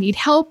like, I need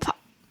help,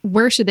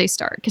 where should they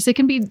start? Because it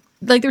can be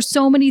like, there's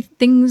so many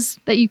things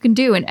that you can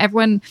do. And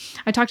everyone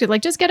I talk to,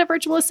 like, just get a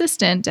virtual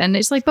assistant. And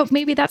it's like, but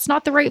maybe that's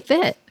not the right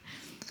fit.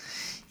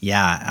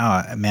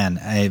 Yeah. Oh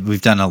man,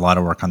 we've done a lot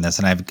of work on this,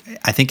 and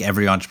I think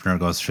every entrepreneur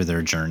goes through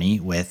their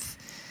journey with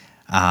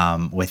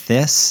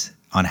this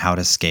on how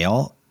to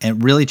scale. A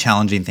really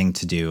challenging thing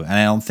to do, and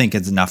I don't think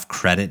it's enough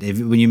credit.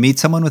 When you meet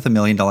someone with $1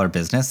 million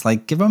business,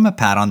 like, give them a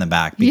pat on the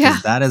back,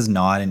 because that is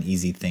not an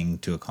easy thing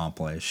to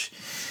accomplish.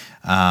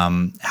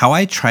 How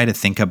I try to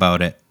think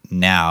about it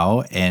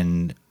now,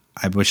 and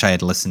I wish I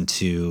had listened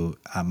to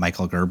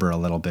Michael Gerber a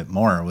little bit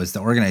more, was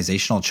the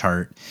organizational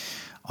chart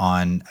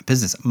on a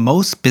business.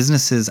 Most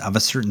businesses of a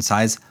certain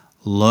size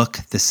look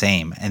the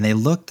same, and they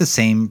look the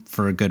same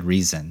for a good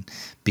reason,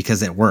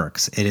 because it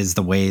works. It is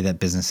the way that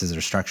businesses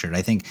are structured.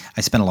 I think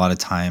I spent a lot of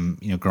time,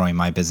 growing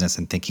my business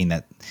and thinking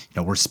that,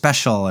 we're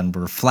special and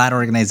we're a flat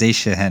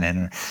organization and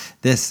we're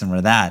this and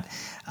we're that.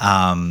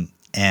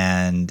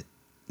 And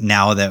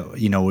now that,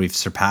 we've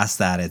surpassed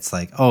that, it's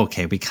like, oh,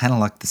 okay, we kind of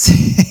look the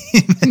same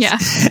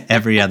as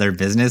every other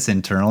business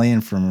internally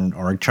and from an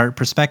org chart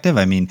perspective.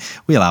 I mean,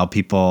 we allow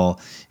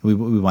people, we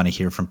want to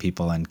hear from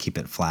people and keep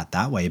it flat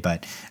that way,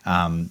 but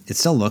it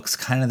still looks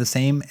kind of the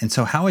same. And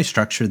so how I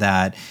structure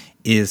that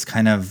is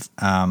kind of,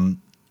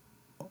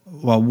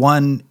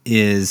 one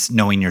is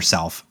knowing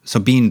yourself. So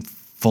being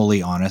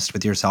fully honest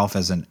with yourself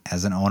as an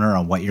owner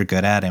on what you're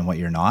good at and what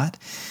you're not.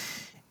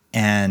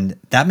 And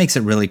that makes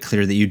it really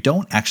clear that you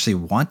don't actually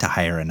want to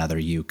hire another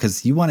you,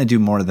 because you want to do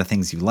more of the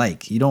things you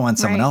like. You don't want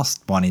someone else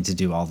wanting to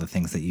do all the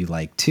things that you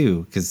like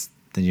too, because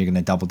then you're going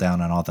to double down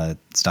on all the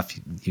stuff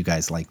you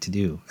guys like to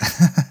do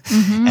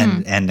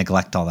and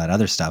neglect all that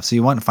other stuff. So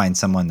you want to find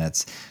someone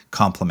that's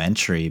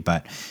complementary.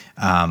 But,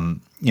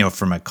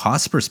 from a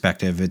cost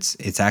perspective,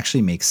 it's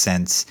actually makes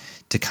sense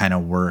to kind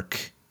of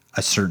work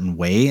a certain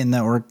way in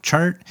the org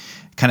chart.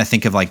 Kind of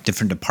think of like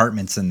different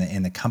departments in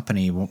the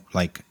company,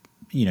 like,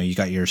 you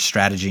got your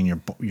strategy and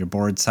your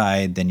board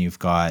side, then you've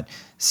got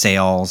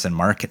sales and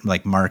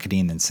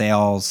marketing and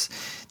sales.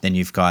 Then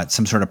you've got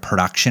some sort of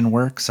production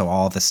work. So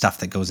all the stuff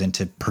that goes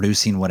into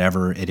producing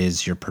whatever it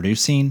is you're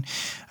producing,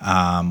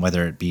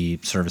 whether it be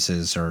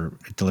services or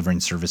delivering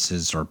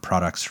services or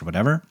products or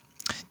whatever.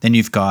 Then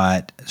you've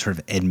got sort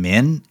of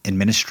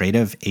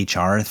administrative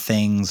HR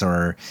things,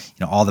 or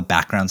all the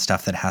background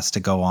stuff that has to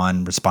go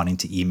on, responding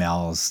to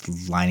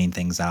emails, lining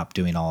things up,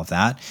 doing all of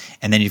that.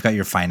 And then you've got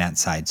your finance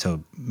side,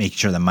 so making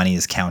sure the money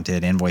is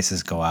counted,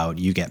 invoices go out,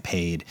 you get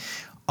paid,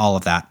 all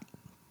of that.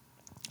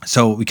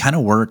 So we kind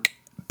of work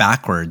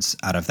backwards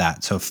out of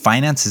that. So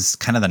finance is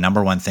kind of the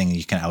number one thing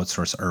you can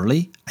outsource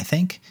early, I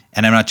think.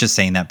 And I'm not just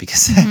saying that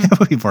because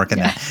we work in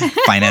that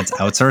finance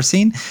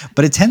outsourcing,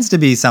 but it tends to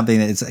be something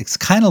that it's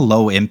kind of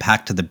low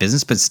impact to the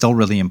business, but still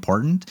really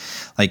important.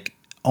 Like,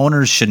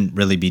 owners shouldn't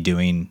really be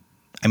doing,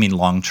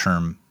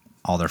 long-term,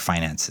 all their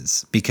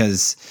finances,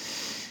 because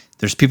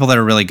there's people that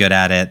are really good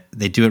at it.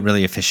 They do it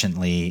really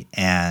efficiently.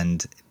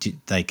 And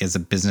as a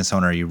business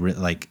owner, are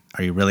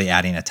you really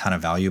adding a ton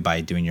of value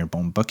by doing your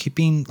own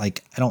bookkeeping?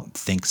 Like, I don't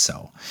think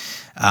so.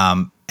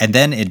 And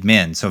then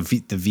admin. So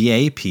the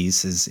VA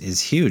piece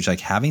is huge. Like,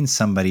 having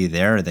somebody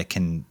there that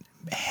can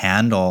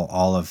handle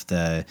all of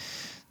the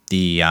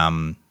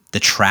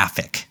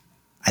traffic.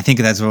 I think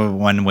that's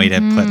one way to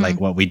put like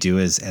what we do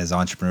as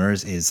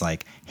entrepreneurs is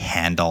like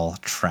handle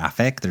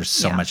traffic. There's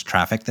so much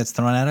traffic that's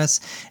thrown at us,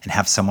 and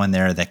have someone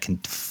there that can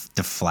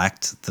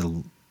deflect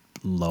the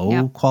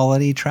low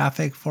quality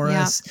traffic for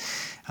us,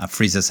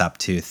 frees us up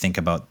to think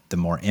about the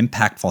more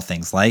impactful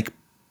things like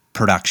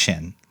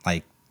production,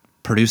 like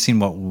producing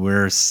what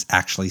we're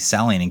actually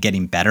selling and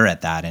getting better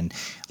at that, and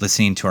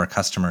listening to our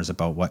customers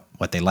about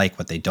what they like,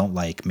 what they don't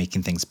like,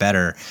 making things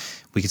better.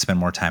 We can spend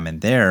more time in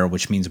there,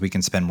 which means we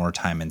can spend more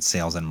time in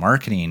sales and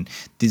marketing.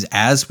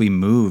 As we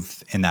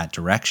move in that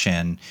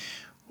direction,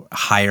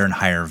 higher and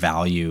higher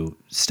value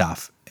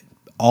stuff,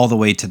 all the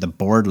way to the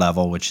board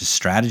level, which is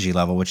strategy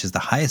level, which is the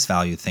highest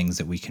value things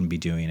that we can be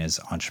doing as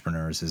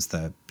entrepreneurs, is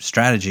the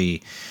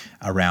strategy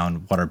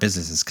around what our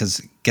business is.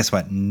 Because guess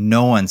what?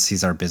 No one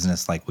sees our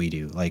business like we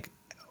do. Like,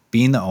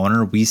 being the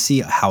owner, we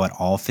see how it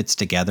all fits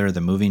together, the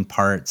moving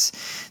parts,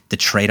 the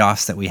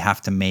trade-offs that we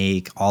have to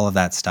make, all of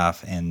that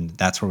stuff. And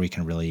that's where we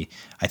can really,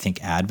 I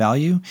think, add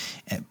value.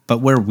 But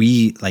where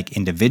we like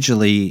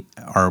individually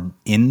are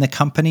in the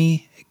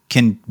company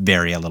can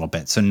vary a little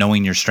bit. So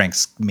knowing your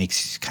strengths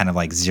makes you kind of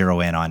like zero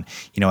in on,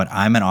 you know what,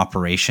 I'm an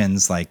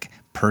operations like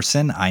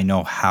person. I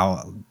know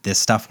how this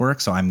stuff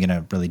works. So I'm going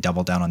to really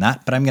double down on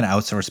that, but I'm going to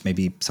outsource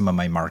maybe some of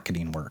my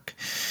marketing work.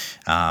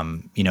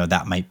 You know,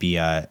 that might be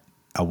a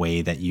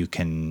way that you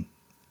can,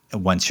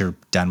 once you're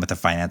done with the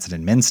finance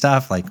and admin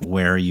stuff, like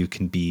where you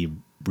can be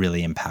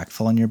really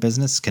impactful in your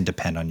business can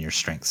depend on your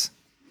strengths.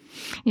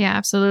 Yeah,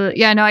 absolutely.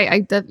 Yeah, no,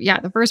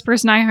 the first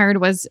person I hired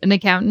was an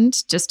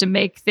accountant just to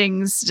make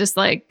things just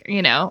like,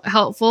 you know,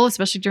 helpful,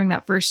 especially during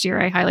that first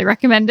year. I highly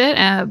recommend it.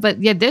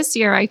 But yeah, this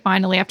year I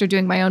finally, after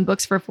doing my own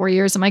books for 4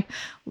 years, I'm like,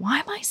 why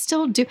am I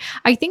still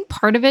I think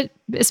part of it,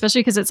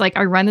 especially because it's like,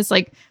 I run this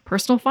like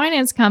personal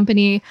finance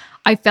company.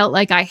 I felt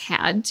like I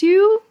had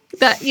to,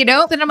 that, you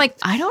know, but I'm like,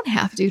 I don't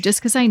have to. Just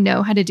because I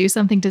know how to do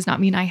something does not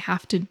mean I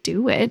have to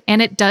do it.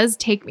 And it does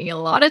take me a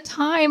lot of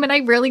time. And I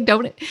really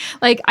don't,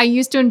 like, I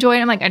used to enjoy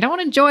it. I'm like, I don't want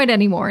to enjoy it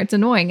anymore. It's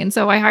annoying. And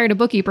so I hired a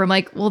bookkeeper. I'm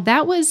like, well,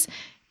 that was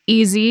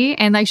easy.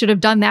 And I should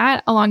have done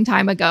that a long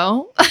time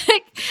ago.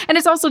 And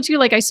it's also too,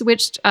 like, I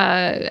switched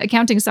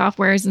accounting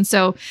softwares. And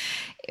so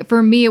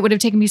for me, it would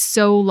have taken me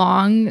so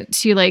long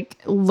to like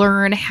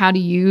learn how to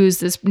use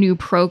this new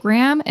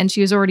program. And she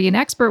was already an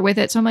expert with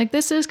it. So I'm like,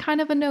 this is kind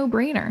of a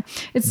no-brainer.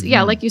 It's,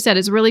 yeah, like you said,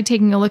 it's really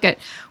taking a look at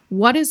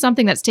what is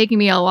something that's taking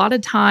me a lot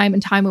of time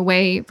and time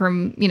away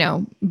from, you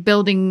know,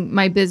 building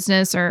my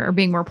business or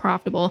being more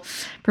profitable.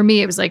 For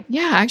me, it was like,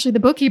 yeah, actually the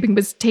bookkeeping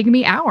was taking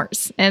me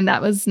hours and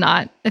that was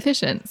not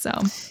efficient. So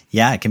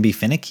yeah, it can be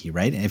finicky,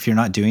 right? If you're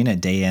not doing it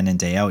day in and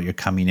day out, you're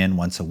coming in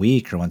once a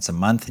week or once a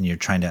month and you're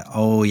trying to,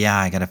 oh yeah,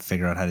 I got to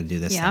figure out how to do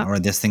this thing, or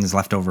this thing's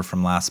left over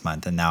from last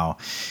month. And now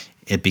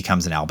it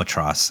becomes an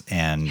albatross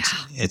and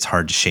it's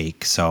hard to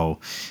shake. So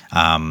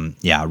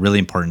yeah, really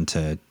important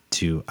to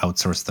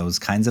outsource those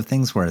kinds of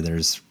things where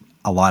there's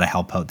a lot of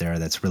help out there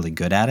that's really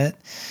good at it.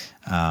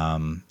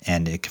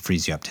 And it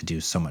frees you up to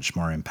do so much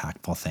more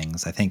impactful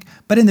things, I think.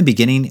 But in the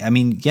beginning, I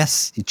mean,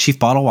 yes, chief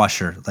bottle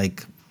washer,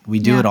 like we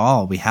do it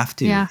all. We have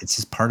to. Yeah. It's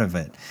just part of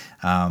it.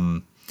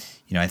 You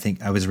know, I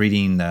think I was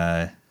reading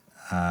the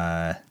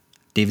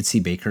David C.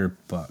 Baker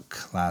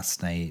book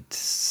last night,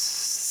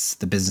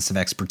 The Business of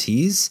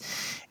Expertise.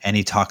 And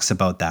he talks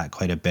about that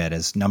quite a bit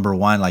as number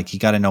one, like you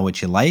got to know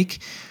what you like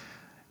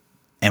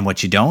and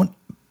what you don't.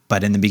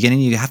 But in the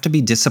beginning, you have to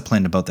be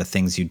disciplined about the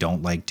things you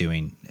don't like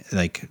doing.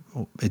 Like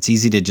it's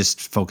easy to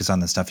just focus on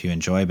the stuff you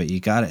enjoy, but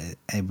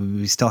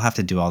we still have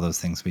to do all those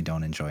things we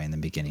don't enjoy in the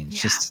beginning.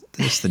 It's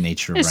just the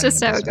nature of running a business. It's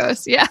just how it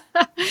goes. Yeah.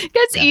 It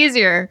gets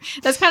easier.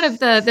 That's kind of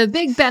the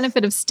big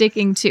benefit of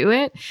sticking to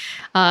it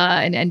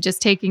and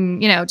just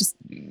taking, you know, just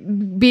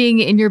being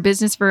in your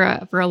business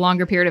for a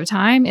longer period of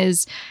time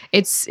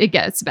it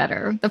gets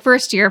better. The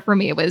first year for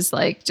me, it was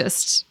like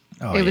just...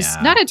 it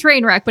was not a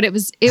train wreck, but it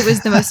was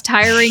the most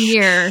tiring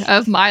year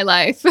of my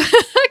life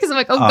because I'm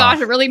like, oh gosh,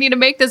 I really need to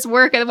make this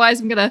work.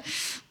 Otherwise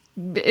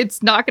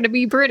it's not going to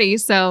be pretty.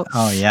 So,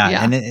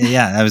 And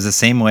that was the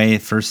same way.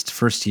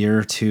 First year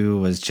or two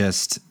was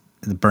just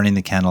burning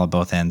the candle at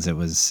both ends. It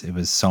was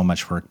so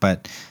much work,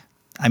 but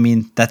I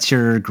mean, that's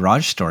your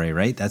garage story,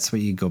 right? That's what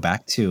you go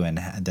back to and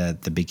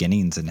the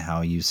beginnings and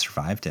how you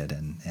survived it.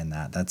 And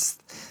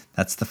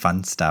that's the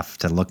fun stuff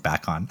to look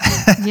back on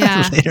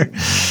later.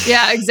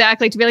 Yeah,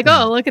 exactly. To be like,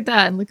 oh, look at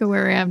that. And look at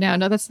where I am now.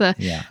 No, that's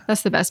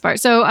the best part.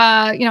 So,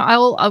 you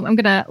know, I'm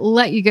going to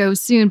let you go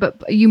soon,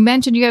 but you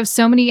mentioned you have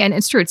so many, and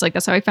it's true. It's like,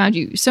 that's how I found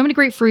you. So many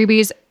great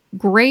freebies,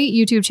 great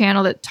YouTube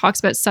channel that talks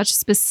about such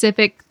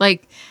specific,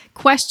 like,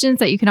 questions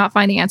that you cannot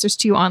find the answers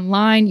to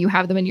online. You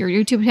have them in your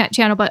YouTube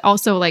channel, but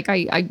also like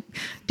I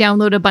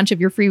download a bunch of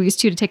your freebies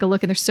too to take a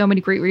look. And there's so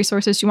many great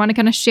resources. You want to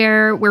kind of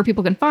share where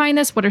people can find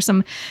this? What are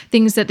some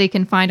things that they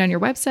can find on your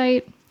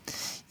website?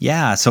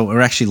 Yeah, so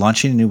we're actually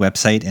launching a new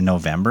website in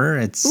November.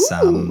 It's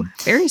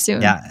very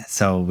soon. Yeah,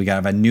 so we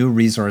got a new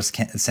resource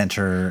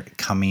center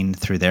coming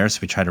through there. So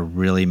we try to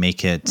really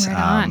make it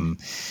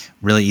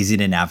really easy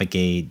to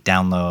navigate,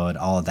 download,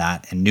 all of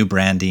that, and new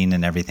branding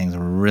and everything. So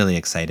we're really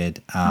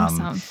excited.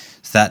 Awesome.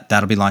 So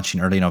that'll be launching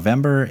early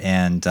November,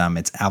 and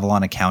it's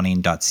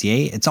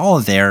avalonaccounting.ca. It's all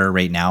there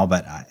right now,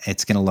 but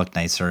it's going to look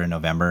nicer in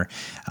November.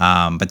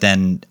 But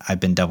then I've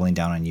been doubling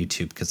down on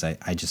YouTube because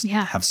I just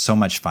have so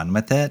much fun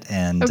with it.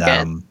 And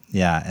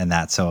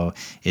so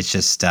it's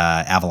just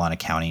Avalon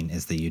Accounting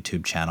is the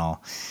YouTube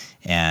channel,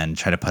 and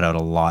try to putting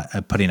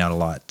out a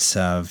lot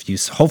of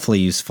hopefully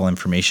useful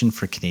information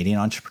for Canadian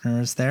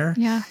entrepreneurs there.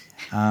 Yeah.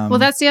 Well,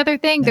 that's the other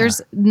thing.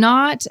 There's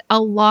not a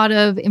lot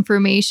of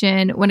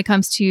information when it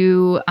comes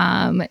to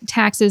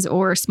taxes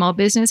or small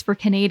business for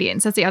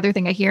Canadians. That's the other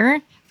thing I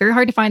hear. Very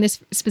hard to find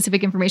this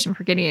specific information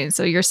for Canadians.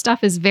 So your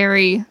stuff is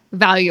very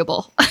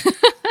valuable.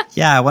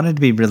 Yeah, I wanted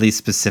to be really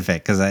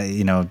specific because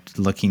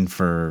looking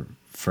for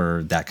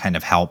that kind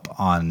of help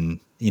on,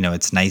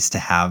 it's nice to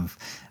have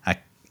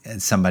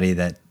somebody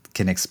that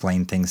can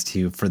explain things to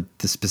you for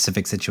the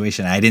specific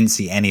situation. I didn't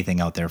see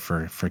anything out there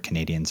for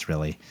Canadians,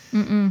 really.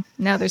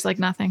 No, there's like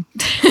nothing,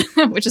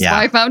 which is Yeah.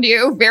 why I found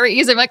you very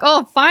easy. I'm like,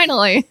 oh,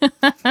 finally.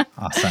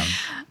 Awesome.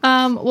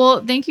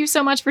 Well, thank you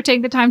so much for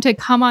taking the time to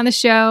come on the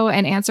show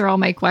and answer all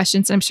my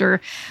questions. I'm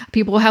sure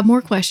people will have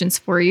more questions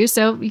for you.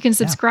 So you can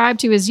subscribe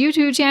to his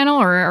YouTube channel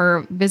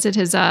or visit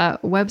his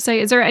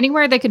website. Is there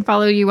anywhere they can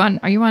follow you on?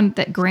 Are you on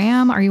that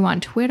Gram? Are you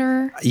on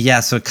Twitter?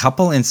 Yeah, so a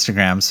couple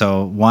Instagram.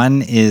 So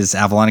one is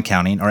Avalon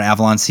Accounting, or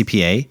Avalon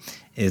CPA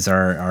is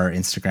our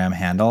Instagram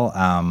handle.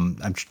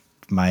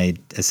 My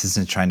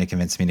assistant trying to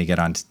convince me to get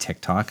onto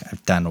TikTok.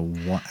 I've done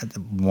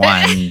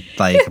one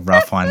like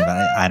rough one, but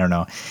I don't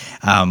know.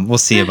 We'll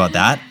see about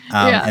that.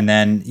 And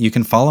then you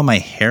can follow my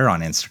hair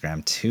on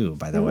Instagram too,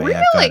 by the way.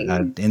 Really? I've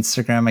got an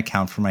Instagram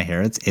account for my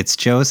hair. It's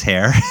Joe's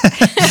Hair,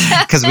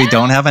 because we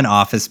don't have an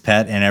office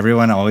pet and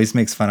everyone always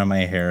makes fun of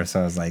my hair.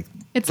 So I was like,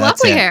 it's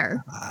lovely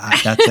hair.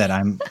 That's it.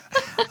 I'm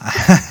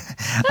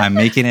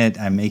making an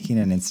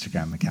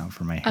Instagram account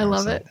for my hair. I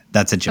love it.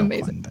 That's a joke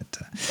one,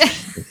 but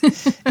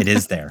it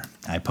is there.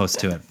 I post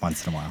to it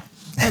once in a while.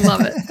 I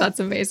love it. That's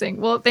amazing.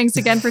 Well, thanks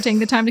again for taking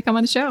the time to come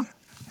on the show.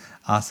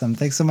 Awesome.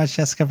 Thanks so much,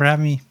 Jessica, for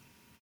having me.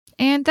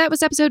 And that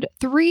was episode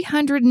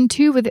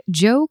 302 with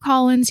Joe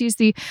Collins. He's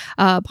the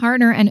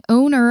partner and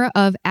owner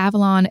of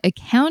Avalon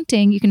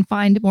Accounting. You can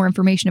find more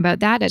information about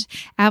that at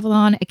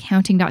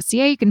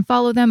avalonaccounting.ca. You can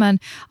follow them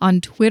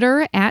on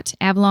Twitter at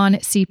Avalon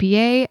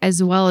CPA,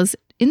 as well as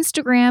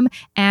Instagram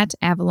at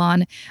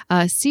Avalon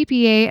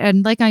CPA.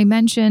 And like I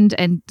mentioned,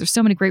 and there's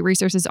so many great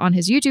resources on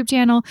his YouTube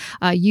channel,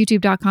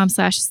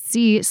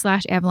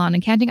 youtube.com/c/Avalon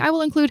Accounting. I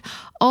will include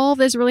all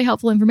this really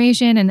helpful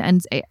information.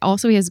 And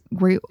also he has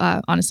great,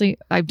 honestly,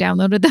 I've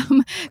downloaded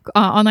them,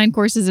 online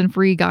courses and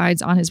free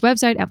guides on his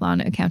website,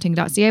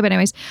 avalonaccounting.ca. But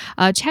anyways,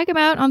 check him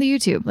out on the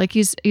YouTube. Like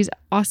he's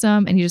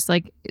awesome. And he's just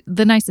like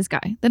the nicest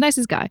guy.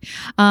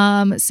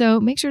 So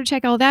make sure to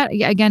check all that.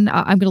 Again,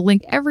 I'm going to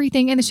link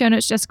everything in the show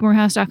notes,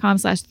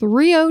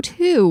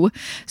 jessicamorehouse.com/302.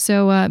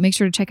 So make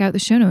sure to check out the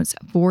show notes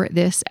for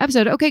this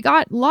episode. Okay,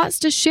 got lots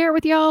to share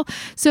with y'all.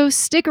 So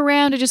stick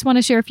around. I just want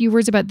to share a few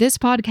words about this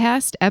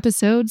podcast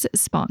episode's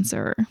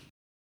sponsor.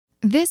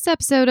 This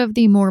episode of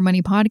the More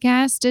Money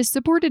Podcast is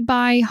supported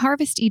by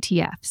Harvest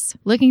ETFs.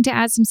 Looking to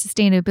add some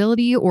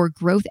sustainability or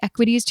growth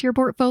equities to your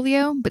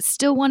portfolio, but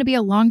still want to be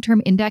a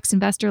long-term index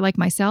investor like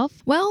myself?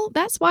 Well,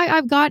 that's why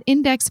I've got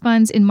index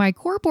funds in my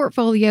core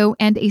portfolio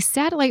and a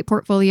satellite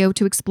portfolio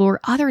to explore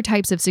other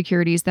types of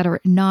securities that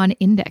are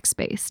non-index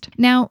based.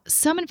 Now,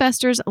 some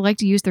investors like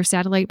to use their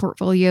satellite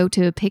portfolio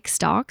to pick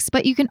stocks,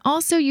 but you can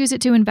also use it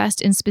to invest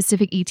in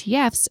specific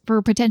ETFs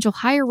for potential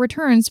higher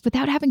returns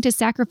without having to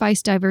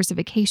sacrifice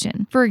diversification.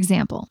 For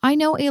example, I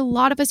know a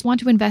lot of us want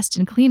to invest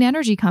in clean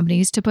energy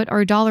companies to put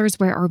our dollars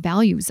where our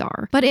values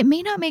are, but it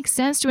may not make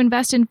sense to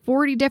invest in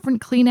 40 different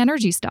clean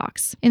energy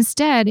stocks.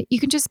 Instead, you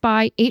can just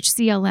buy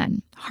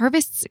HCLN,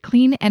 Harvest's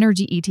clean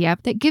energy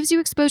ETF that gives you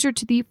exposure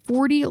to the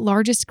 40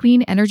 largest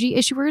clean energy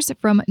issuers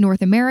from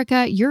North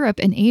America, Europe,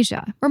 and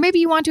Asia. Or maybe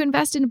you want to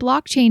invest in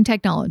blockchain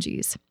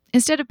technologies.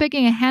 Instead of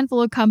picking a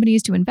handful of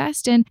companies to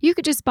invest in, you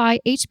could just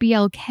buy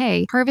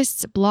HBLK,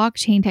 Harvest's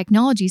Blockchain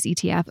Technologies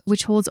ETF,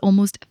 which holds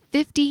almost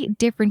 50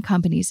 different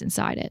companies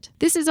inside it.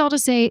 This is all to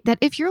say that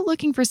if you're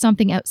looking for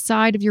something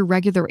outside of your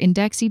regular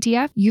index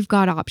ETF, you've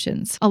got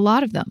options, a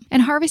lot of them.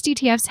 And Harvest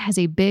ETFs has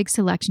a big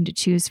selection to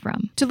choose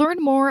from. To learn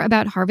more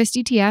about Harvest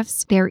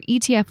ETFs, their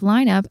ETF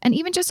lineup, and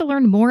even just to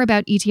learn more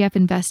about ETF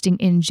investing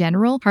in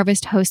general,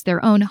 Harvest hosts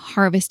their own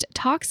Harvest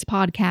Talks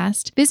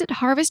podcast. Visit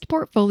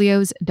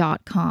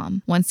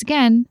harvestportfolios.com. Once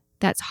again,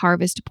 that's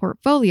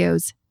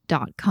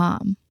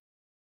harvestportfolios.com.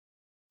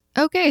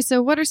 Okay,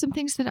 so what are some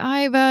things that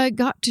I've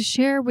got to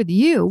share with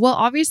you? Well,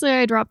 obviously,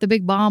 I dropped the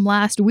big bomb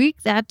last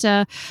week that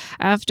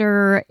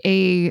after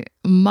a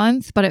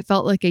month, but it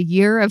felt like a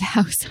year of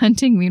house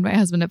hunting, me and my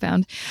husband have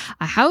found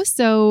a house.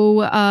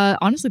 So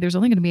honestly, there's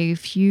only going to be a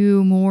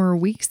few more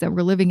weeks that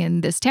we're living in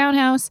this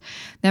townhouse.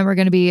 Then we're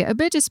going to be a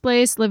bit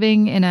displaced,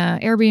 living in an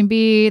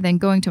Airbnb, then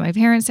going to my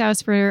parents'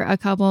 house for a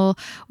couple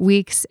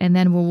weeks, and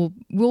then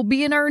we'll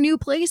be in our new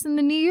place in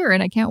the new year.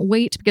 And I can't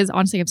wait because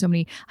honestly, I have so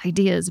many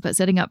ideas about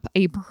setting up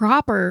a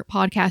proper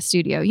podcast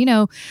studio. You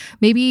know,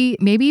 maybe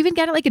even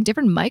get like a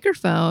different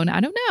microphone. I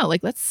don't know.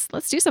 Like let's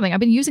do something. I've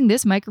been using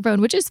this microphone,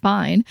 which is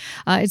fine.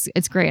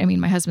 It's great. I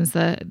mean, my husband's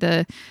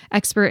the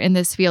expert in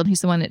this field.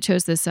 He's the one that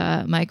chose this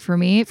mic for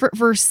me for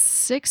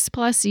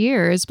 6+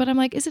 years. But I'm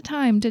like, is it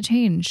time to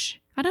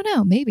change? I don't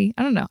know. Maybe.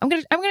 I don't know. I'm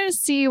gonna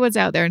see what's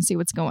out there and see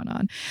what's going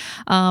on.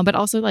 But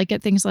also like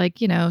get things like,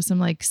 you know, some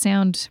like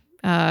sound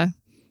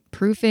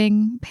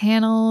proofing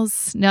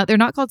panels. No, they're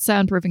not called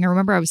soundproofing. I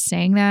remember I was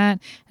saying that,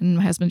 and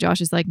my husband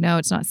Josh is like, no,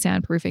 it's not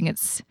soundproofing.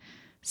 It's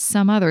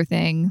some other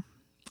thing.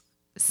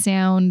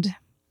 Sound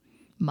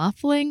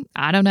muffling?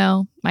 I don't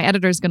know. My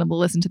editor's going to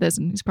listen to this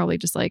and he's probably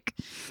just like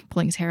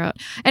pulling his hair out.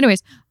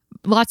 Anyways,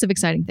 lots of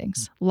exciting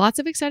things. With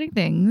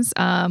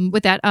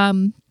that.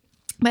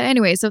 But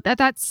anyway, so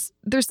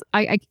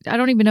I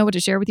don't even know what to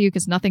share with you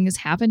because nothing has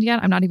happened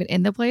yet. I'm not even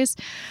in the place,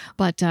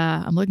 but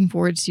I'm looking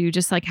forward to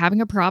just like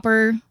having a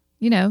proper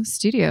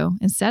studio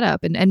and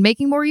setup and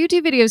making more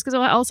YouTube videos, because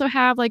I'll also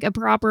have like a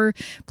proper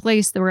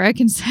place where I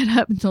can set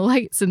up the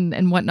lights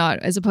and whatnot,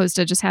 as opposed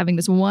to just having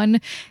this one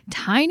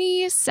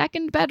tiny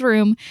second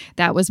bedroom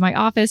that was my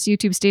office,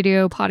 YouTube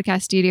studio,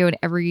 podcast studio, and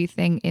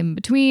everything in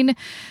between.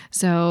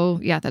 So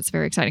yeah, that's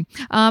very exciting.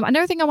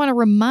 Another thing I want to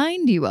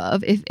remind you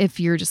of, if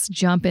you're just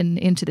jumping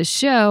into the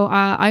show,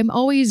 I'm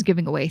always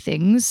giving away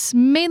things,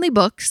 mainly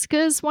books,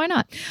 because why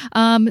not?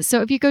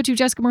 So if you go to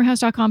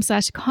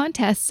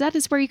jessicamorehouse.com/contests, that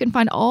is where you can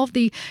find all of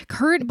the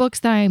current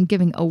books that I am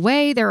giving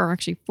away. There are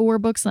actually 4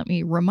 books. Let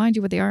me remind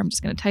you what they are. I'm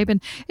just going to type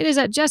in. It is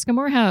at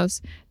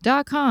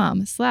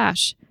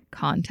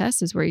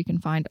jessicamorehouse.com/contest is where you can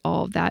find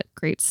all of that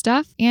great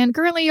stuff. And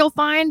currently you'll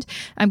find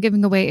I'm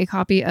giving away a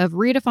copy of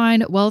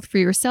Redefine Wealth for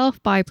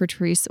Yourself by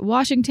Patrice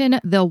Washington,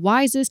 The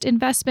Wisest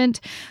Investment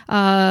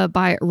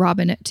by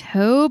Robin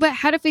Taube,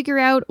 How to Figure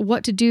Out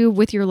What to Do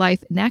with Your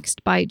Life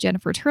Next by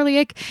Jennifer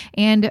Turliak,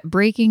 and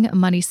Breaking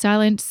Money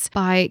Silence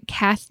by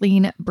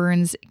Kathleen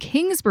Burns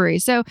Kingsbury.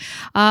 So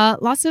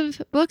lots of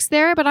books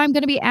there, but I'm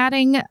going to be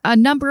adding a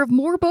number of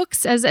more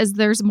books as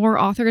there's more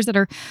authors that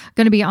are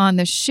going to be on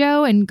the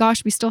show. And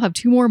gosh, we still have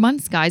 2 more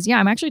months, guys. Yeah,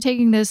 I'm actually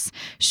taking this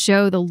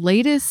show the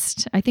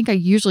latest. I think I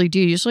usually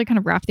kind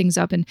of wrap things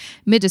up in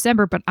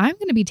mid-December, but I'm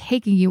going to be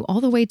taking you all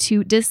the way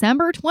to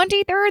December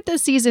 23rd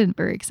this season.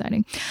 Very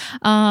exciting.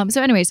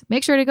 So anyways,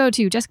 make sure to go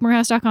to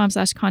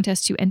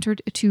jessicamorehouse.com/contest to enter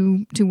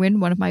to win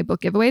one of my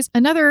book giveaways.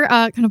 Another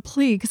kind of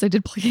plea, because I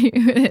did plea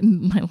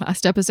in my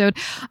last episode.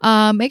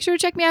 Make sure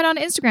to check me out on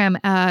Instagram.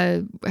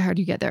 How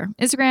do you get there?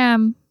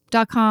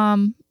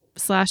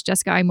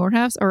 Instagram.com/Jessica I.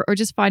 Morehouse, or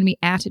just find me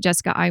at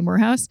Jessica I.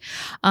 Morehouse.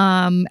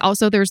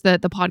 Also, there's the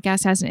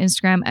podcast has an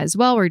Instagram as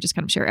well, where you just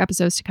kind of share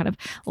episodes to kind of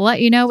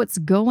let you know what's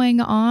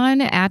going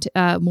on at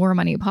More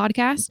Money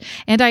Podcast.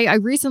 And I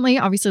recently,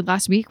 obviously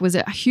last week was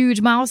a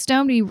huge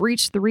milestone. We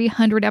reached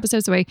 300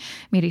 episodes, so I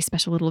made a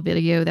special little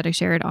video that I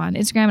shared on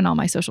Instagram and all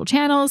my social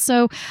channels.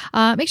 So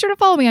make sure to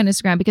follow me on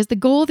Instagram, because the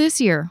goal this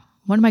year,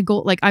 one of my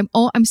goals, like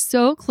I'm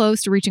so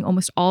close to reaching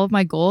almost all of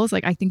my goals.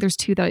 Like I think there's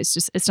 2 that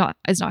it's not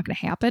going to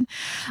happen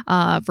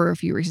for a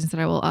few reasons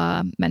that I will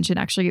mention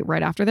actually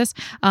right after this.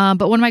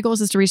 But one of my goals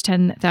is to reach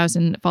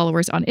 10,000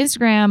 followers on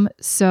Instagram.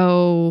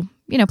 So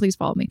please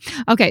follow me.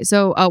 Okay,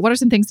 so what are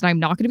some things that I'm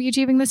not going to be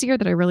achieving this year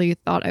that I really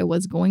thought I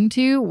was going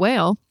to?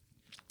 Well,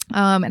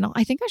 and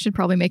I think I should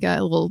probably make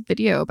a little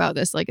video about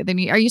this. Like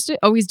I used to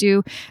always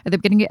do at the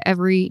beginning of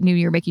every new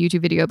year, make a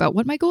YouTube video about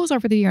what my goals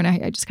are for the year. And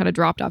I just kind of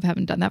dropped off. I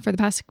haven't done that for the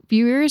past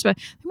few years, but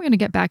I'm going to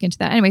get back into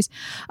that. Anyways,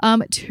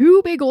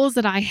 2 big goals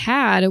that I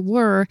had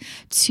were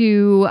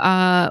to,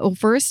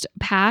 first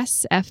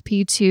pass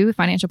FP2,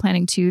 Financial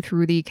Planning 2,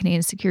 through the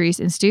Canadian Securities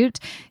Institute.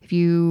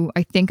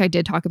 I think I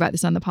did talk about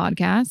this on the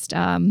podcast.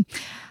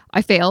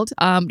 I failed,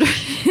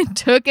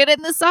 took it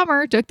in the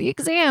summer, took the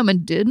exam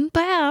and didn't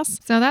pass.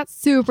 So that's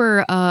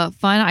super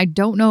fun. I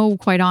don't know,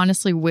 quite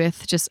honestly,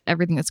 with just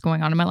everything that's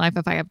going on in my life,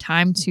 if I have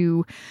time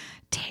to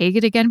take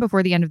it again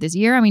before the end of this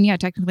year. I mean, yeah,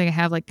 technically I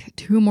have like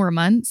 2 more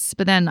months,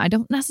 but then I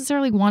don't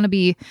necessarily want to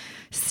be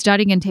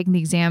studying and taking the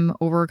exam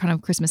over kind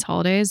of Christmas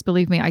holidays.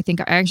 Believe me, I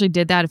think I actually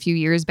did that a few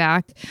years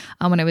back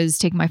when I was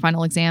taking my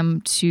final exam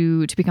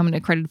to become an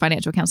accredited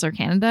financial counselor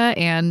Canada.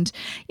 And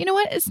you know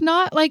what? It's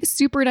not like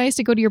super nice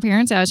to go to your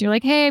parents' house. You're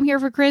like, hey, I'm here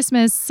for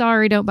Christmas.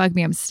 Sorry, don't bug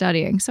me. I'm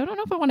studying. So I don't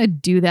know if I want to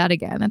do that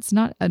again. That's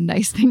not a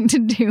nice thing to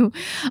do.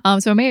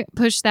 So I may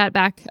push that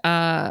back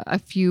a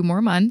few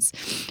more months.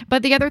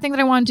 But the other thing that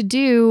I wanted to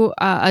do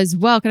as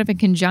well, kind of in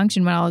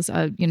conjunction when I was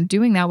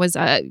doing that, was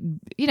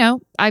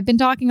I've been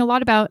talking a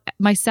lot about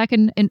my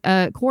second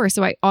course.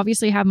 So I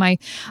obviously have my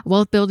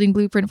Wealth Building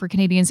Blueprint for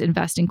Canadians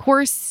Investing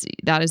course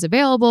that is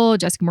available,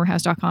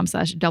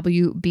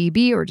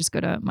 jessicamorehouse.com/WBB, or just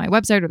go to my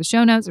website or the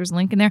show notes. There's a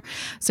link in there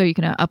so you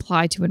can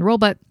apply to enroll.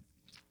 But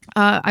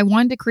I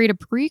wanted to create a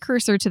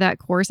precursor to that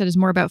course that is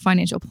more about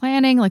financial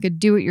planning, like a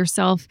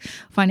do-it-yourself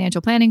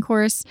financial planning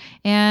course.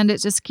 And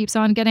it just keeps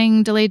on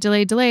getting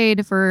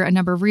delayed for a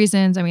number of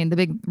reasons. I mean, the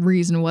big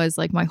reason was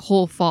like my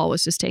whole fall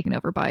was just taken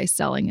over by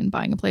selling and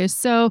buying a place.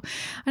 So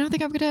I don't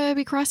think I'm going to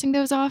be crossing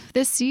those off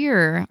this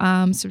year. So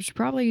I should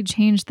probably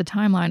change the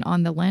timeline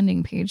on the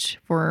landing page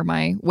for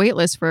my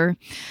waitlist for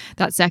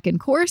that second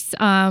course.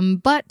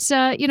 But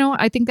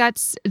I think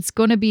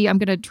I'm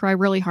going to try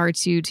really hard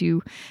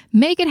to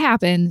make it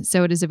happen.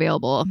 So it is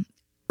available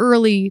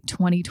early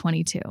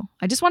 2022.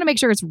 I just want to make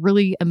sure it's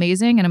really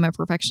amazing, and I'm a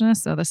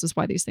perfectionist, so this is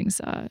why these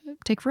things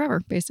take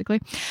forever,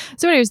 basically.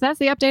 So anyways, that's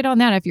the update on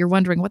that. If you're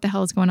wondering what the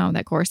hell is going on with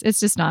that course,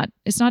 it's not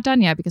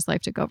done yet because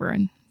life took over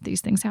and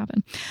these things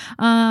happen.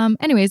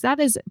 Anyways, that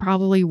is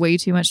probably way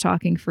too much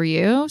talking for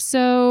you.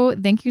 So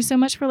thank you so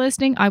much for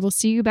listening. I will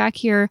see you back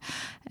here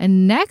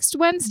next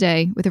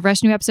Wednesday with a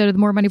fresh new episode of the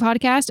More Money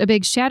Podcast. A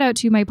big shout out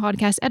to my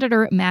podcast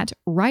editor, Matt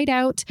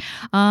Rideout.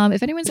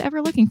 If anyone's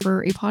ever looking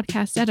for a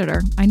podcast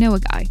editor, I know a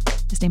guy.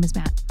 His name is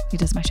Matt. He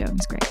does my show and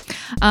he's great.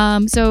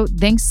 So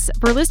thanks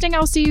for listening.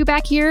 I'll see you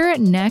back here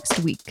next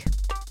week.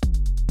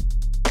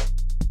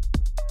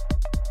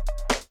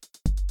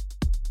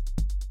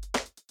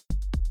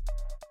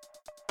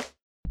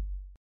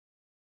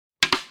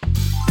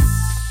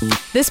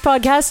 This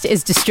podcast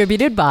is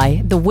distributed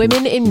by the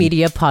Women in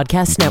Media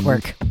Podcast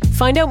Network.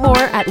 Find out more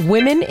at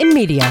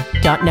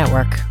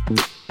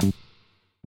womeninmedia.network.